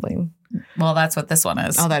print or something. Well, that's what this one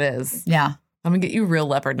is. Oh, that is. Yeah. I'm gonna get you real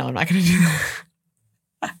leopard. No, I'm not gonna do that.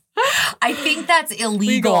 I think that's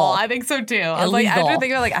illegal. I think so too. I was like, after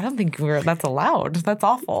thinking about, like, I don't think that's allowed. That's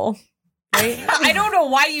awful. Right? I don't know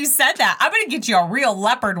why you said that. I'm going to get you a real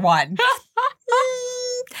leopard one.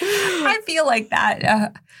 I feel like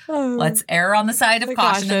that. Let's err on the side of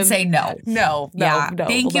caution and say no. No.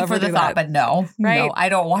 Thank you for the thought, but no. Right? No, I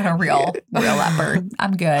don't want a real leopard.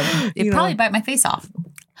 I'm good. It'd probably bite my face off.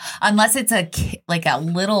 Unless it's a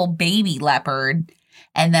little baby leopard,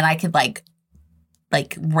 and then I could like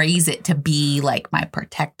raise it to be like my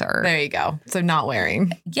protector. There you go. So not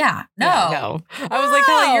wearing. Yeah. No. No. I was like,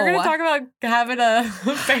 Kelly, you're going to talk about having a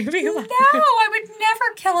baby leopard. No, I would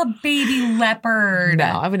never kill a baby leopard. No,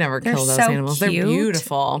 I would never kill those animals. Cute. They're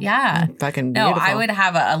beautiful. Yeah. Fucking beautiful. No, I would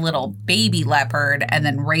have a little baby leopard and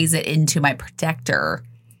then raise it into my protector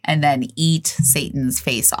and then eat Satan's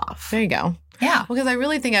face off. There you go. Yeah. Because I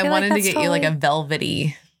really think I wanted to get you like a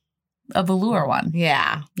velvety... A velour one.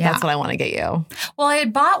 Yeah. That's what I want to get you. Well, I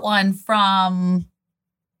had bought one from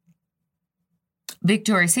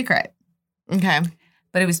Victoria's Secret. Okay.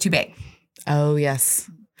 But it was too big. Oh,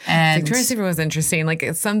 yes. And Victoria's Secret was interesting. Like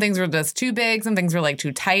some things were just too big. Some things were like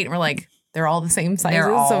too tight. And we're like, they're all the same sizes.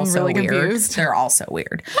 So I'm really confused. They're all so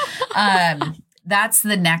weird. That's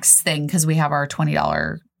the next thing because we have our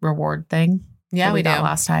 $20 reward thing. Yeah, we got do.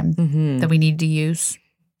 last time that we need to use.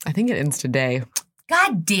 I think it ends today.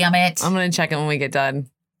 God damn it. I'm going to check it when we get done.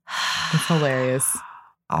 It's hilarious.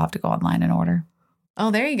 I'll have to go online and order. Oh,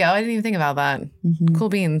 there you go. I didn't even think about that. Mm-hmm. Cool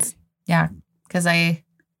beans. Yeah, because I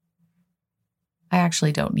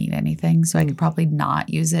actually don't need anything, so I could probably not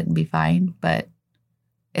use it and be fine. But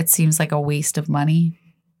it seems like a waste of money.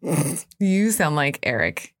 You sound like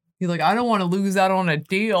Eric. You're like, I don't want to lose out on a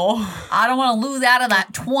deal. I don't want to lose out on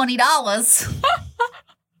that $20.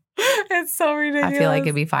 It's so ridiculous. I feel like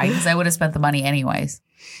it'd be fine because I would have spent the money anyways.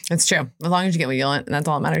 It's true. As long as you get what you want, and that's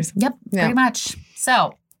all that matters. Yep, pretty much.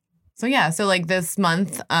 So like this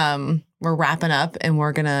month, we're wrapping up and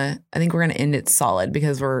I think we're gonna end it solid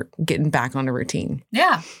because we're getting back on a routine.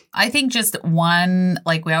 Yeah. I think just one,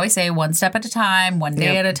 like we always say, one step at a time, one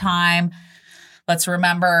day at a time. Let's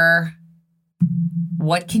remember,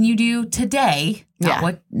 what can you do today?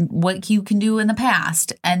 Not what you can do in the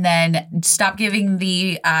past. And then stop giving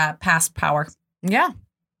the past power. Yeah.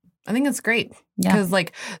 I think it's great. Because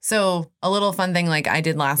so a little fun thing like I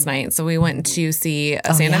did last night. So we went to see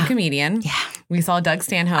a stand-up comedian. Yeah. We saw Doug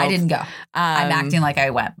Stanhope. I didn't go. I'm acting like I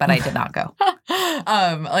went, but I did not go.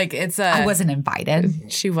 I wasn't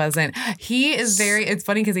invited. She wasn't. He is it's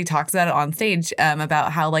funny because he talks about it on stage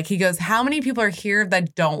about how he goes, how many people are here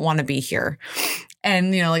that don't want to be here?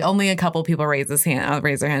 And, only a couple people raise their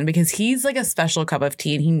hand because he's like a special cup of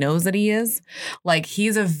tea and he knows that he is.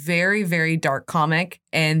 He's a very, very dark comic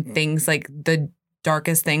and things the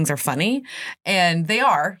darkest things are funny. And they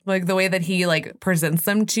are. The way that he presents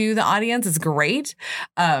them to the audience is great.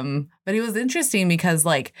 But it was interesting because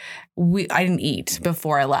I didn't eat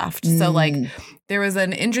before I left. So there was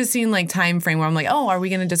an interesting time frame where I'm like, oh, are we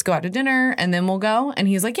going to just go out to dinner and then we'll go? And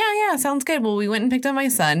he's like, yeah, sounds good. Well, we went and picked up my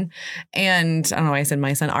son and I don't know why I said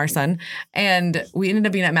my son, our son. And we ended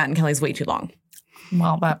up being at Matt and Kelly's way too long.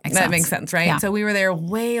 Well, that makes sense, right? Yeah. So we were there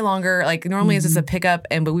way longer. Normally it's just a pickup,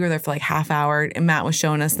 but we were there for half hour and Matt was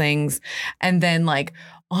showing us things. And then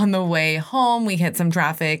on the way home, we hit some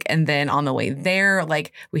traffic. And then on the way there,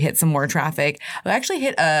 we hit some more traffic. We actually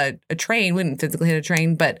hit a train. We didn't physically hit a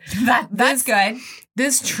train, but that's good.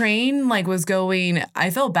 This train was going,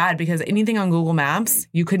 I felt bad because anything on Google Maps,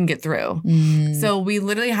 you couldn't get through. So we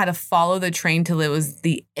literally had to follow the train till it was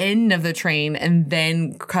the end of the train and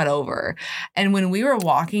then cut over. And when we were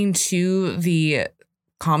walking to the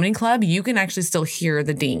comedy club, you can actually still hear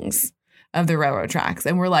the dings of the railroad tracks.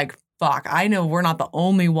 And we're like, fuck, I know we're not the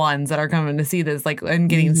only ones that are coming to see this, and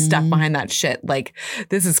getting stuck behind that shit.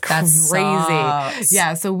 This is crazy.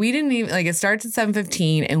 Yeah, so we didn't even, it starts at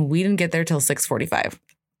 7:15 and we didn't get there till 6:45.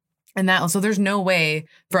 And so there's no way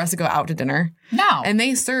for us to go out to dinner. No. And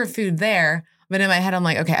they serve food there. But in my head, I'm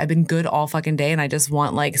like, okay, I've been good all fucking day and I just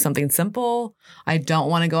want something simple. I don't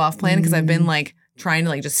want to go off plan because I've been trying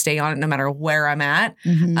to just stay on it no matter where I'm at.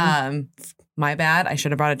 My bad. I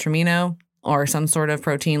should have brought a Trimino or some sort of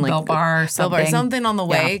protein Built Bar, something on the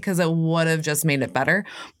way because it would have just made it better.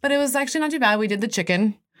 But it was actually not too bad. We did the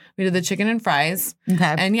chicken. We did the chicken and fries.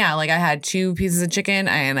 Okay. And yeah, I had 2 pieces of chicken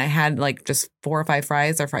and I had just 4 or 5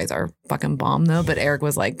 fries. Our fries are fucking bomb though. But Eric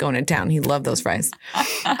was going to town. He loved those fries.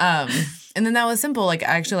 And then that was simple. I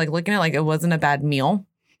actually looking at it wasn't a bad meal.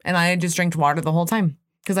 And I just drank water the whole time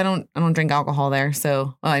because I don't drink alcohol there.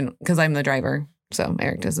 So because I'm the driver. So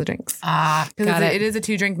Eric does the drinks. Because it is a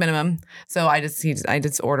 2-drink minimum. So I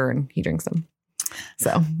just order and he drinks them.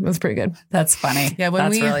 So it was pretty good. That's funny. Yeah, when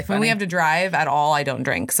we have to drive at all, I don't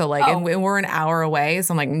drink. So and we're an hour away.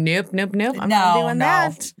 So I'm like, nope. I'm not doing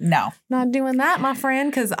that. No. Not doing that, my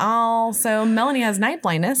friend. Because also Melanie has night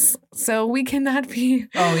blindness. So we cannot be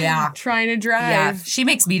trying to drive. Yeah, she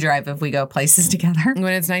makes me drive if we go places together.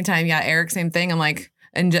 When it's nighttime, Eric, same thing. I'm like,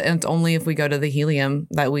 and it's only if we go to the Helium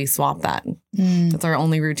that we swap that. That's our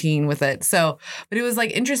only routine with it. So, but it was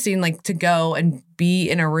interesting, to go and be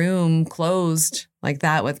in a room closed like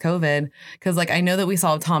that with COVID. Cause I know that we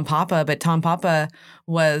saw Tom Papa, but Tom Papa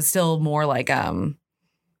was still more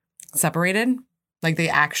separated. They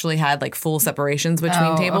actually had full separations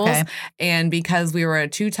between tables. Okay. And because we were a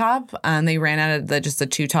 2-top, they ran out of the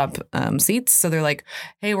 2-top seats. So they're like,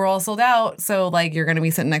 hey, we're all sold out. So you're going to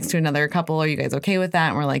be sitting next to another couple. Are you guys okay with that?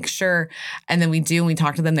 And we're like, sure. And then we do. And we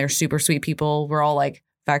talk to them. They're super sweet people. We're all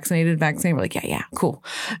vaccinated. We're like, yeah, cool.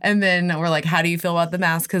 And then we're like, how do you feel about the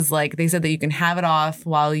mask? Because they said that you can have it off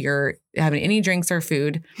while you're having any drinks or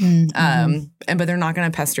food. But they're not going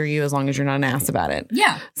to pester you as long as you're not an ass about it.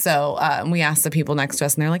 Yeah. So we asked the people next to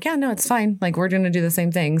us and they're like, yeah, no, it's fine. We're going to do the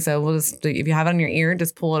same thing. So we'll just, if you have it on your ear,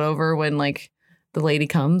 just pull it over when the lady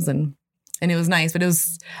comes and it was nice, but it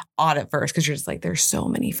was odd at first because you're just there's so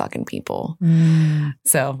many fucking people.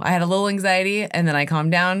 So I had a little anxiety and then I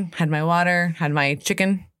calmed down, had my water, had my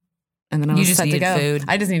chicken, And then I You was just set to needed go. food.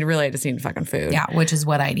 I just need fucking food. Yeah, which is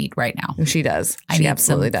what I need right now. She does. I She need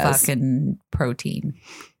absolutely some does. fucking protein.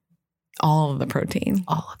 All of the protein.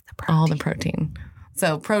 All of the protein. All the protein.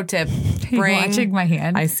 So pro tip, Are you bring. watching my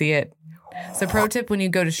hand? I see it. So pro tip when you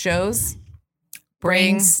go to shows,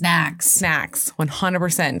 bring snacks. snacks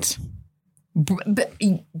 100%.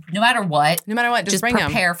 No matter what, No matter what, just bring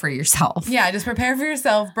them. prepare for yourself. Yeah, just prepare for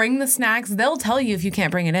yourself. Bring the snacks. They'll tell you if you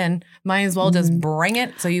can't bring it in. Might as well just bring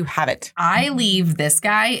it so you have it. I leave this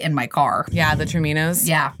guy in my car. Yeah, the Triminos.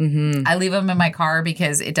 Yeah. Mm-hmm. I leave him in my car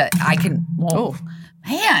because I can. Oh,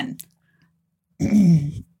 Man.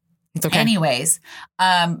 it's okay. Anyways,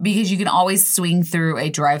 because you can always swing through a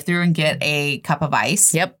drive-through and get a cup of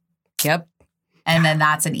ice. Yep. And then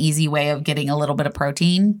that's an easy way of getting a little bit of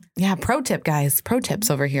protein. Yeah, pro tip, guys. Pro tips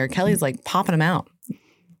over here. Kelly's like popping them out.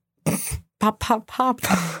 Pop, pop, pop.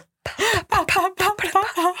 Pop, pop, pop, pop,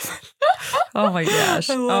 pop. Oh my gosh.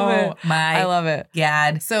 I love it. My I love it.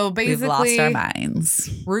 God. So We've lost basically, our minds.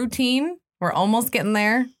 routine. We're almost getting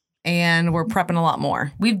there, and we're prepping a lot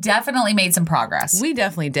more. We've definitely made some progress. We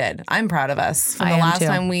definitely did. I'm proud of us. From I the am last too.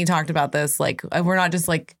 time we talked about this, like we're not just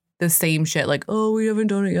like the same shit. Like, oh, we haven't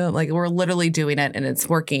done it yet. Like we're literally doing it, and it's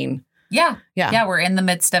working. Yeah. Yeah. Yeah, we're in the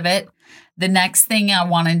midst of it. The next thing I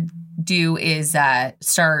want to do is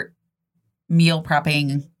start meal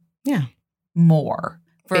prepping. Yeah. More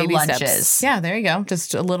for Baby lunches. steps. Yeah, there you go.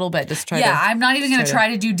 Just a little bit. Just try Yeah, to I'm not even going to try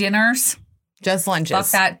try to do dinners. just lunches.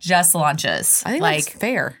 Fuck that, just lunches. I think that's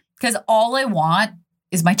fair. because all I want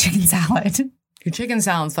is my chicken salad. Your chicken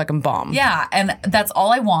salad's fucking bomb. Yeah, and that's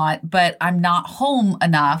all I want, but I'm not home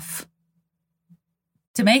enough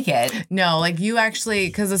to make it. No, like you actually,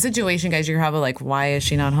 because the situation, guys, you're probably like, why is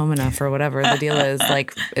she not home enough or whatever? The deal is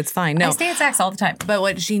like, it's fine. No. I stay at Saks all the time. But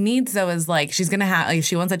what she needs though is like she's gonna have like if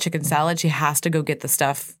she wants a chicken salad, she has to go get the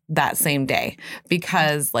stuff that same day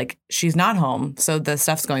because like she's not home, so the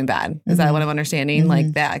stuff's going bad. Is that what I'm understanding?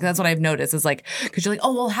 Like that. Like, that's what I've noticed is like because you're like,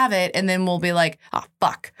 oh, we'll have it, and then we'll be like, oh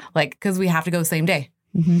fuck, like because we have to go the same day.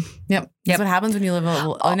 Yep. That's what happens when you live.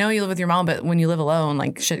 I know you live with your mom, but when you live alone,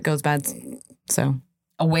 like shit goes bad. So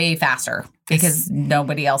Way faster because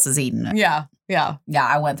nobody else is eating it. yeah. Yeah,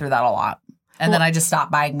 I went through that a lot. And then I just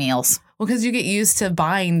stopped buying meals. Well, because you get used to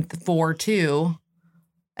buying for two,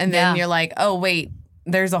 and then you're like, oh, wait,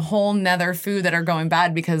 there's a whole nother food that are going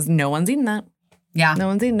bad because no one's eating that. Yeah. No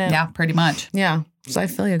one's eating it. Yeah, pretty much. Yeah. So I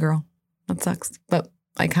feel you, girl. That sucks. But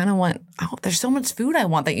I kind of want, there's so much food I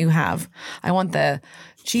want that you have. I want the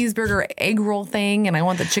cheeseburger egg roll thing, and I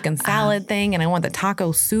want the chicken salad thing, and I want the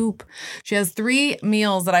taco soup. She has 3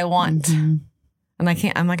 meals that I want. And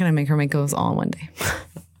I'm not going to make her make those all in one day.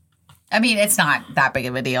 I mean, it's not that big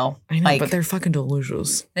of a deal. I know, but they're fucking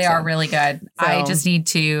delicious. They are really good. I just need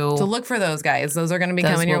to. So look for those, guys. Those are going to be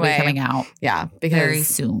those coming your will be way. coming out Yeah, because very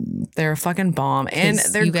soon. they're a fucking bomb. And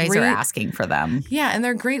they're you guys great. are asking for them. Yeah, and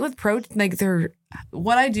they're great with protein. Like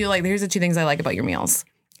what I do, like here's the 2 things I like about your meals.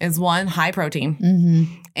 Is 1, high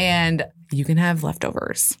protein. And you can have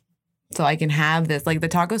leftovers. So I can have this, like the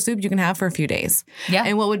taco soup you can have for a few days. Yeah.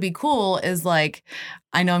 And what would be cool is like,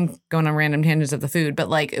 I know I'm going on random tangents of the food, but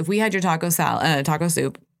like if we had your taco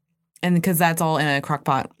soup, and because that's all in a crock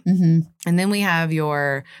pot. And then we have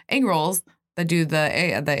your egg rolls that do the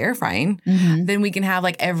air frying, then we can have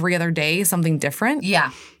like every other day something different.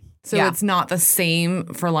 Yeah. So it's not the same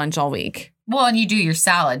for lunch all week. Well, and you do your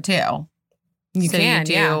salad too. You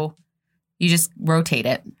just rotate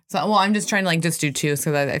it. So, well, I'm just trying to like just do 2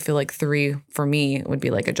 so that I feel like 3 for me would be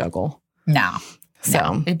like a juggle. No. So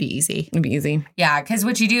No, it'd be easy. it'd be easy. Yeah, because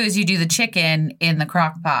what you do is you do the chicken in the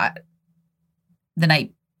crock pot that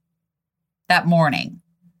morning.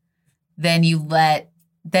 Then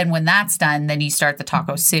when that's done, then you start the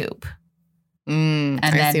taco soup. And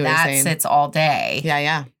then that sits all day. Yeah,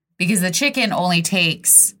 yeah. Because the chicken only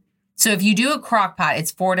takes, so if you do a crock pot,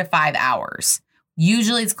 it's 4 to 5 hours.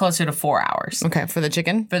 Usually it's closer to 4 hours. Okay, for the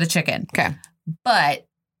chicken? For the chicken. Okay. But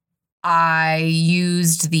I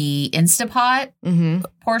used the Instapot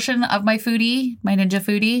portion of my Ninja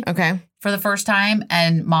Foodie. Okay. For the first time.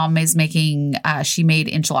 And Mom is making, she made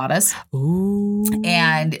enchiladas. Ooh.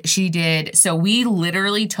 And so we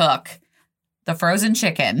literally took the frozen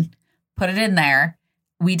chicken, put it in there.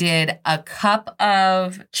 We did a cup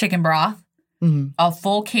of chicken broth, a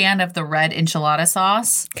full can of the red enchilada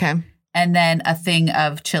sauce. Okay. And then a thing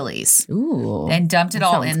of chilies. Ooh. And dumped it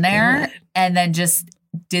all in there. Good. And then just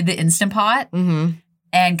did the Instant Pot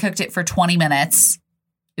and cooked it for 20 minutes.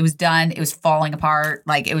 It was done. It was falling apart.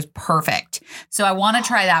 Like, it was perfect. So I want to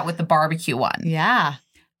try that with the barbecue one. Yeah.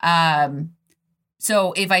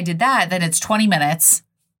 So if I did that, then it's 20 minutes.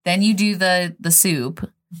 Then you do the soup.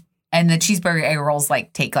 And the cheeseburger egg rolls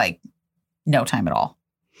take no time at all.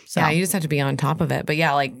 So Yeah, you just have to be on top of it. But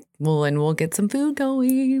yeah, like, well, and we'll get some food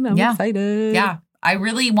going. I'm excited. Yeah. I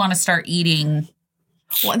really want to start eating.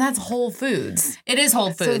 Well, and that's Whole Foods. It is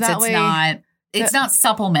Whole Foods. So that way, It's not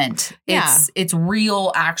supplement. Yeah. It's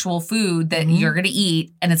real actual food that you're going to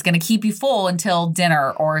eat, and it's going to keep you full until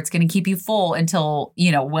dinner, or it's going to keep you full until,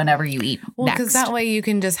 whenever you eat Well, because that way you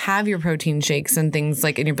can just have your protein shakes and things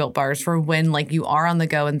like in your Built Bars for when like you are on the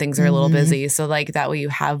go and things are a little busy. So like that way you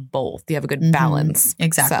have both. You have a good balance.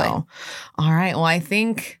 Exactly. So, all right. Well, I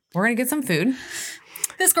think we're going to get some food.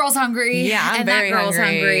 This girl's hungry. Yeah, I'm and very that girl's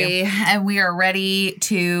hungry. and we are ready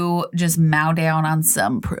to just mow down on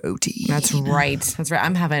some protein. That's right. That's right.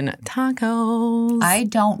 I'm having tacos. I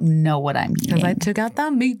don't know what I'm eating. Because I took out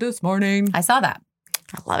the meat this morning. I saw that.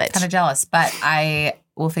 I love it. Kind of jealous, but I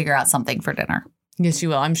will figure out something for dinner. Yes, you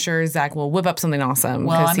will. I'm sure Zach will whip up something awesome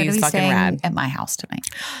Well, because I'm going to he's be fucking staying rad. at my house tonight.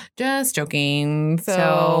 Just joking.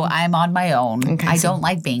 So I'm on my own. Okay, I so- don't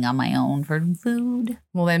like being on my own for food.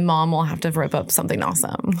 Well, then Mom will have to whip up something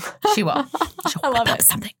awesome. She will. She'll I love whip up it.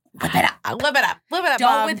 something. Whip it up. Whip it up. Whip it up.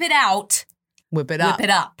 Don't Mom. whip it out. Whip it up. Whip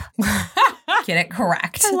it up. Get it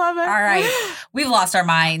correct. I love it. All right. We've lost our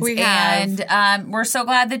minds. We have. And we're so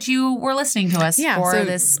glad that you were listening to us for so-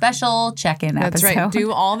 this special check-in That's episode. right.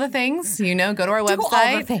 Do all the things. Go to our Do website.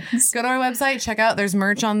 all the things. Go to our website. Check out. There's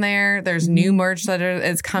merch on there. There's new merch that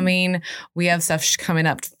is coming. We have stuff coming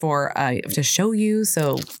up for to show you.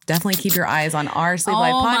 So definitely keep your eyes on our Sleep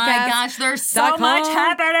Life Oh podcast. my gosh, there's so much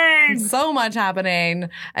happening. So much happening.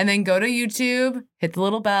 And then go to YouTube, hit the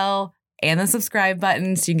little bell and the subscribe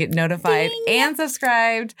button so you can get notified and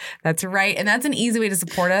subscribed. That's right. And that's an easy way to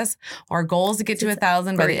support us. Our goal is to get to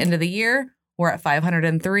 1,000 by the end of the year. We're at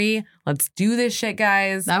 503. Let's do this shit,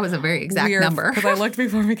 guys. That was a very exact number. Because I looked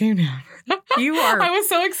before we came down. You are I was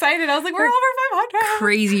so excited. I was like, we're over 500.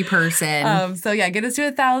 crazy person. So yeah, get us to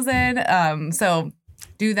 1,000. So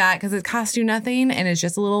do that because it costs you nothing and it's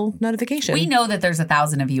just a little notification. We know that there's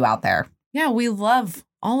 1,000 of you out there. Yeah, we love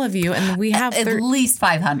all of you, and we have at least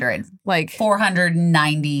 500, like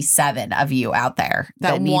 497 of you out there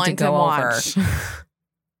that need want to go watch. over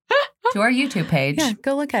to our YouTube page. Yeah,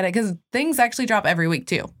 go look at it because things actually drop every week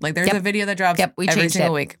too. Like there's a video that drops we every changed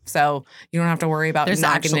single it. week, so you don't have to worry about There's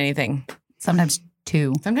not getting anything. Sometimes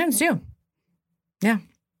 2. Sometimes too. Yeah,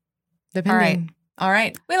 depending. All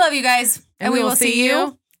right. We love you guys, and we will see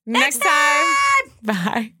you next time.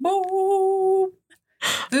 Bye. Boom.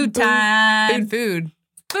 Food time. Food.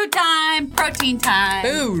 Food time. Protein time.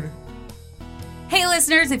 Food. Hey,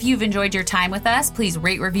 listeners, if you've enjoyed your time with us, please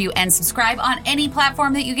rate, review, and subscribe on any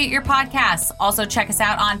platform that you get your podcasts. Also, check us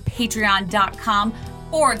out on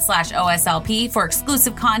patreon.com/OSLP for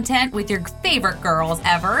exclusive content with your favorite girls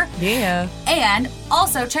ever. Yeah. And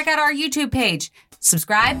also, check out our YouTube page.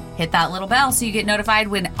 Subscribe, hit that little bell so you get notified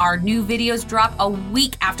when our new videos drop a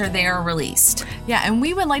week after they are released. Yeah, and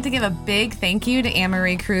we would like to give a big thank you to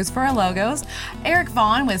Anne-Marie Cruz for our logos, Eric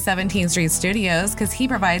Vaughn with 17th Street Studios because he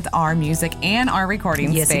provides our music and our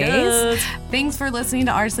recording Yes, he space. does. Thanks for listening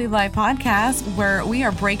to our Sleep Life podcast, where we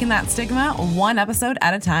are breaking that stigma one episode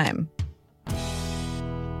at a time.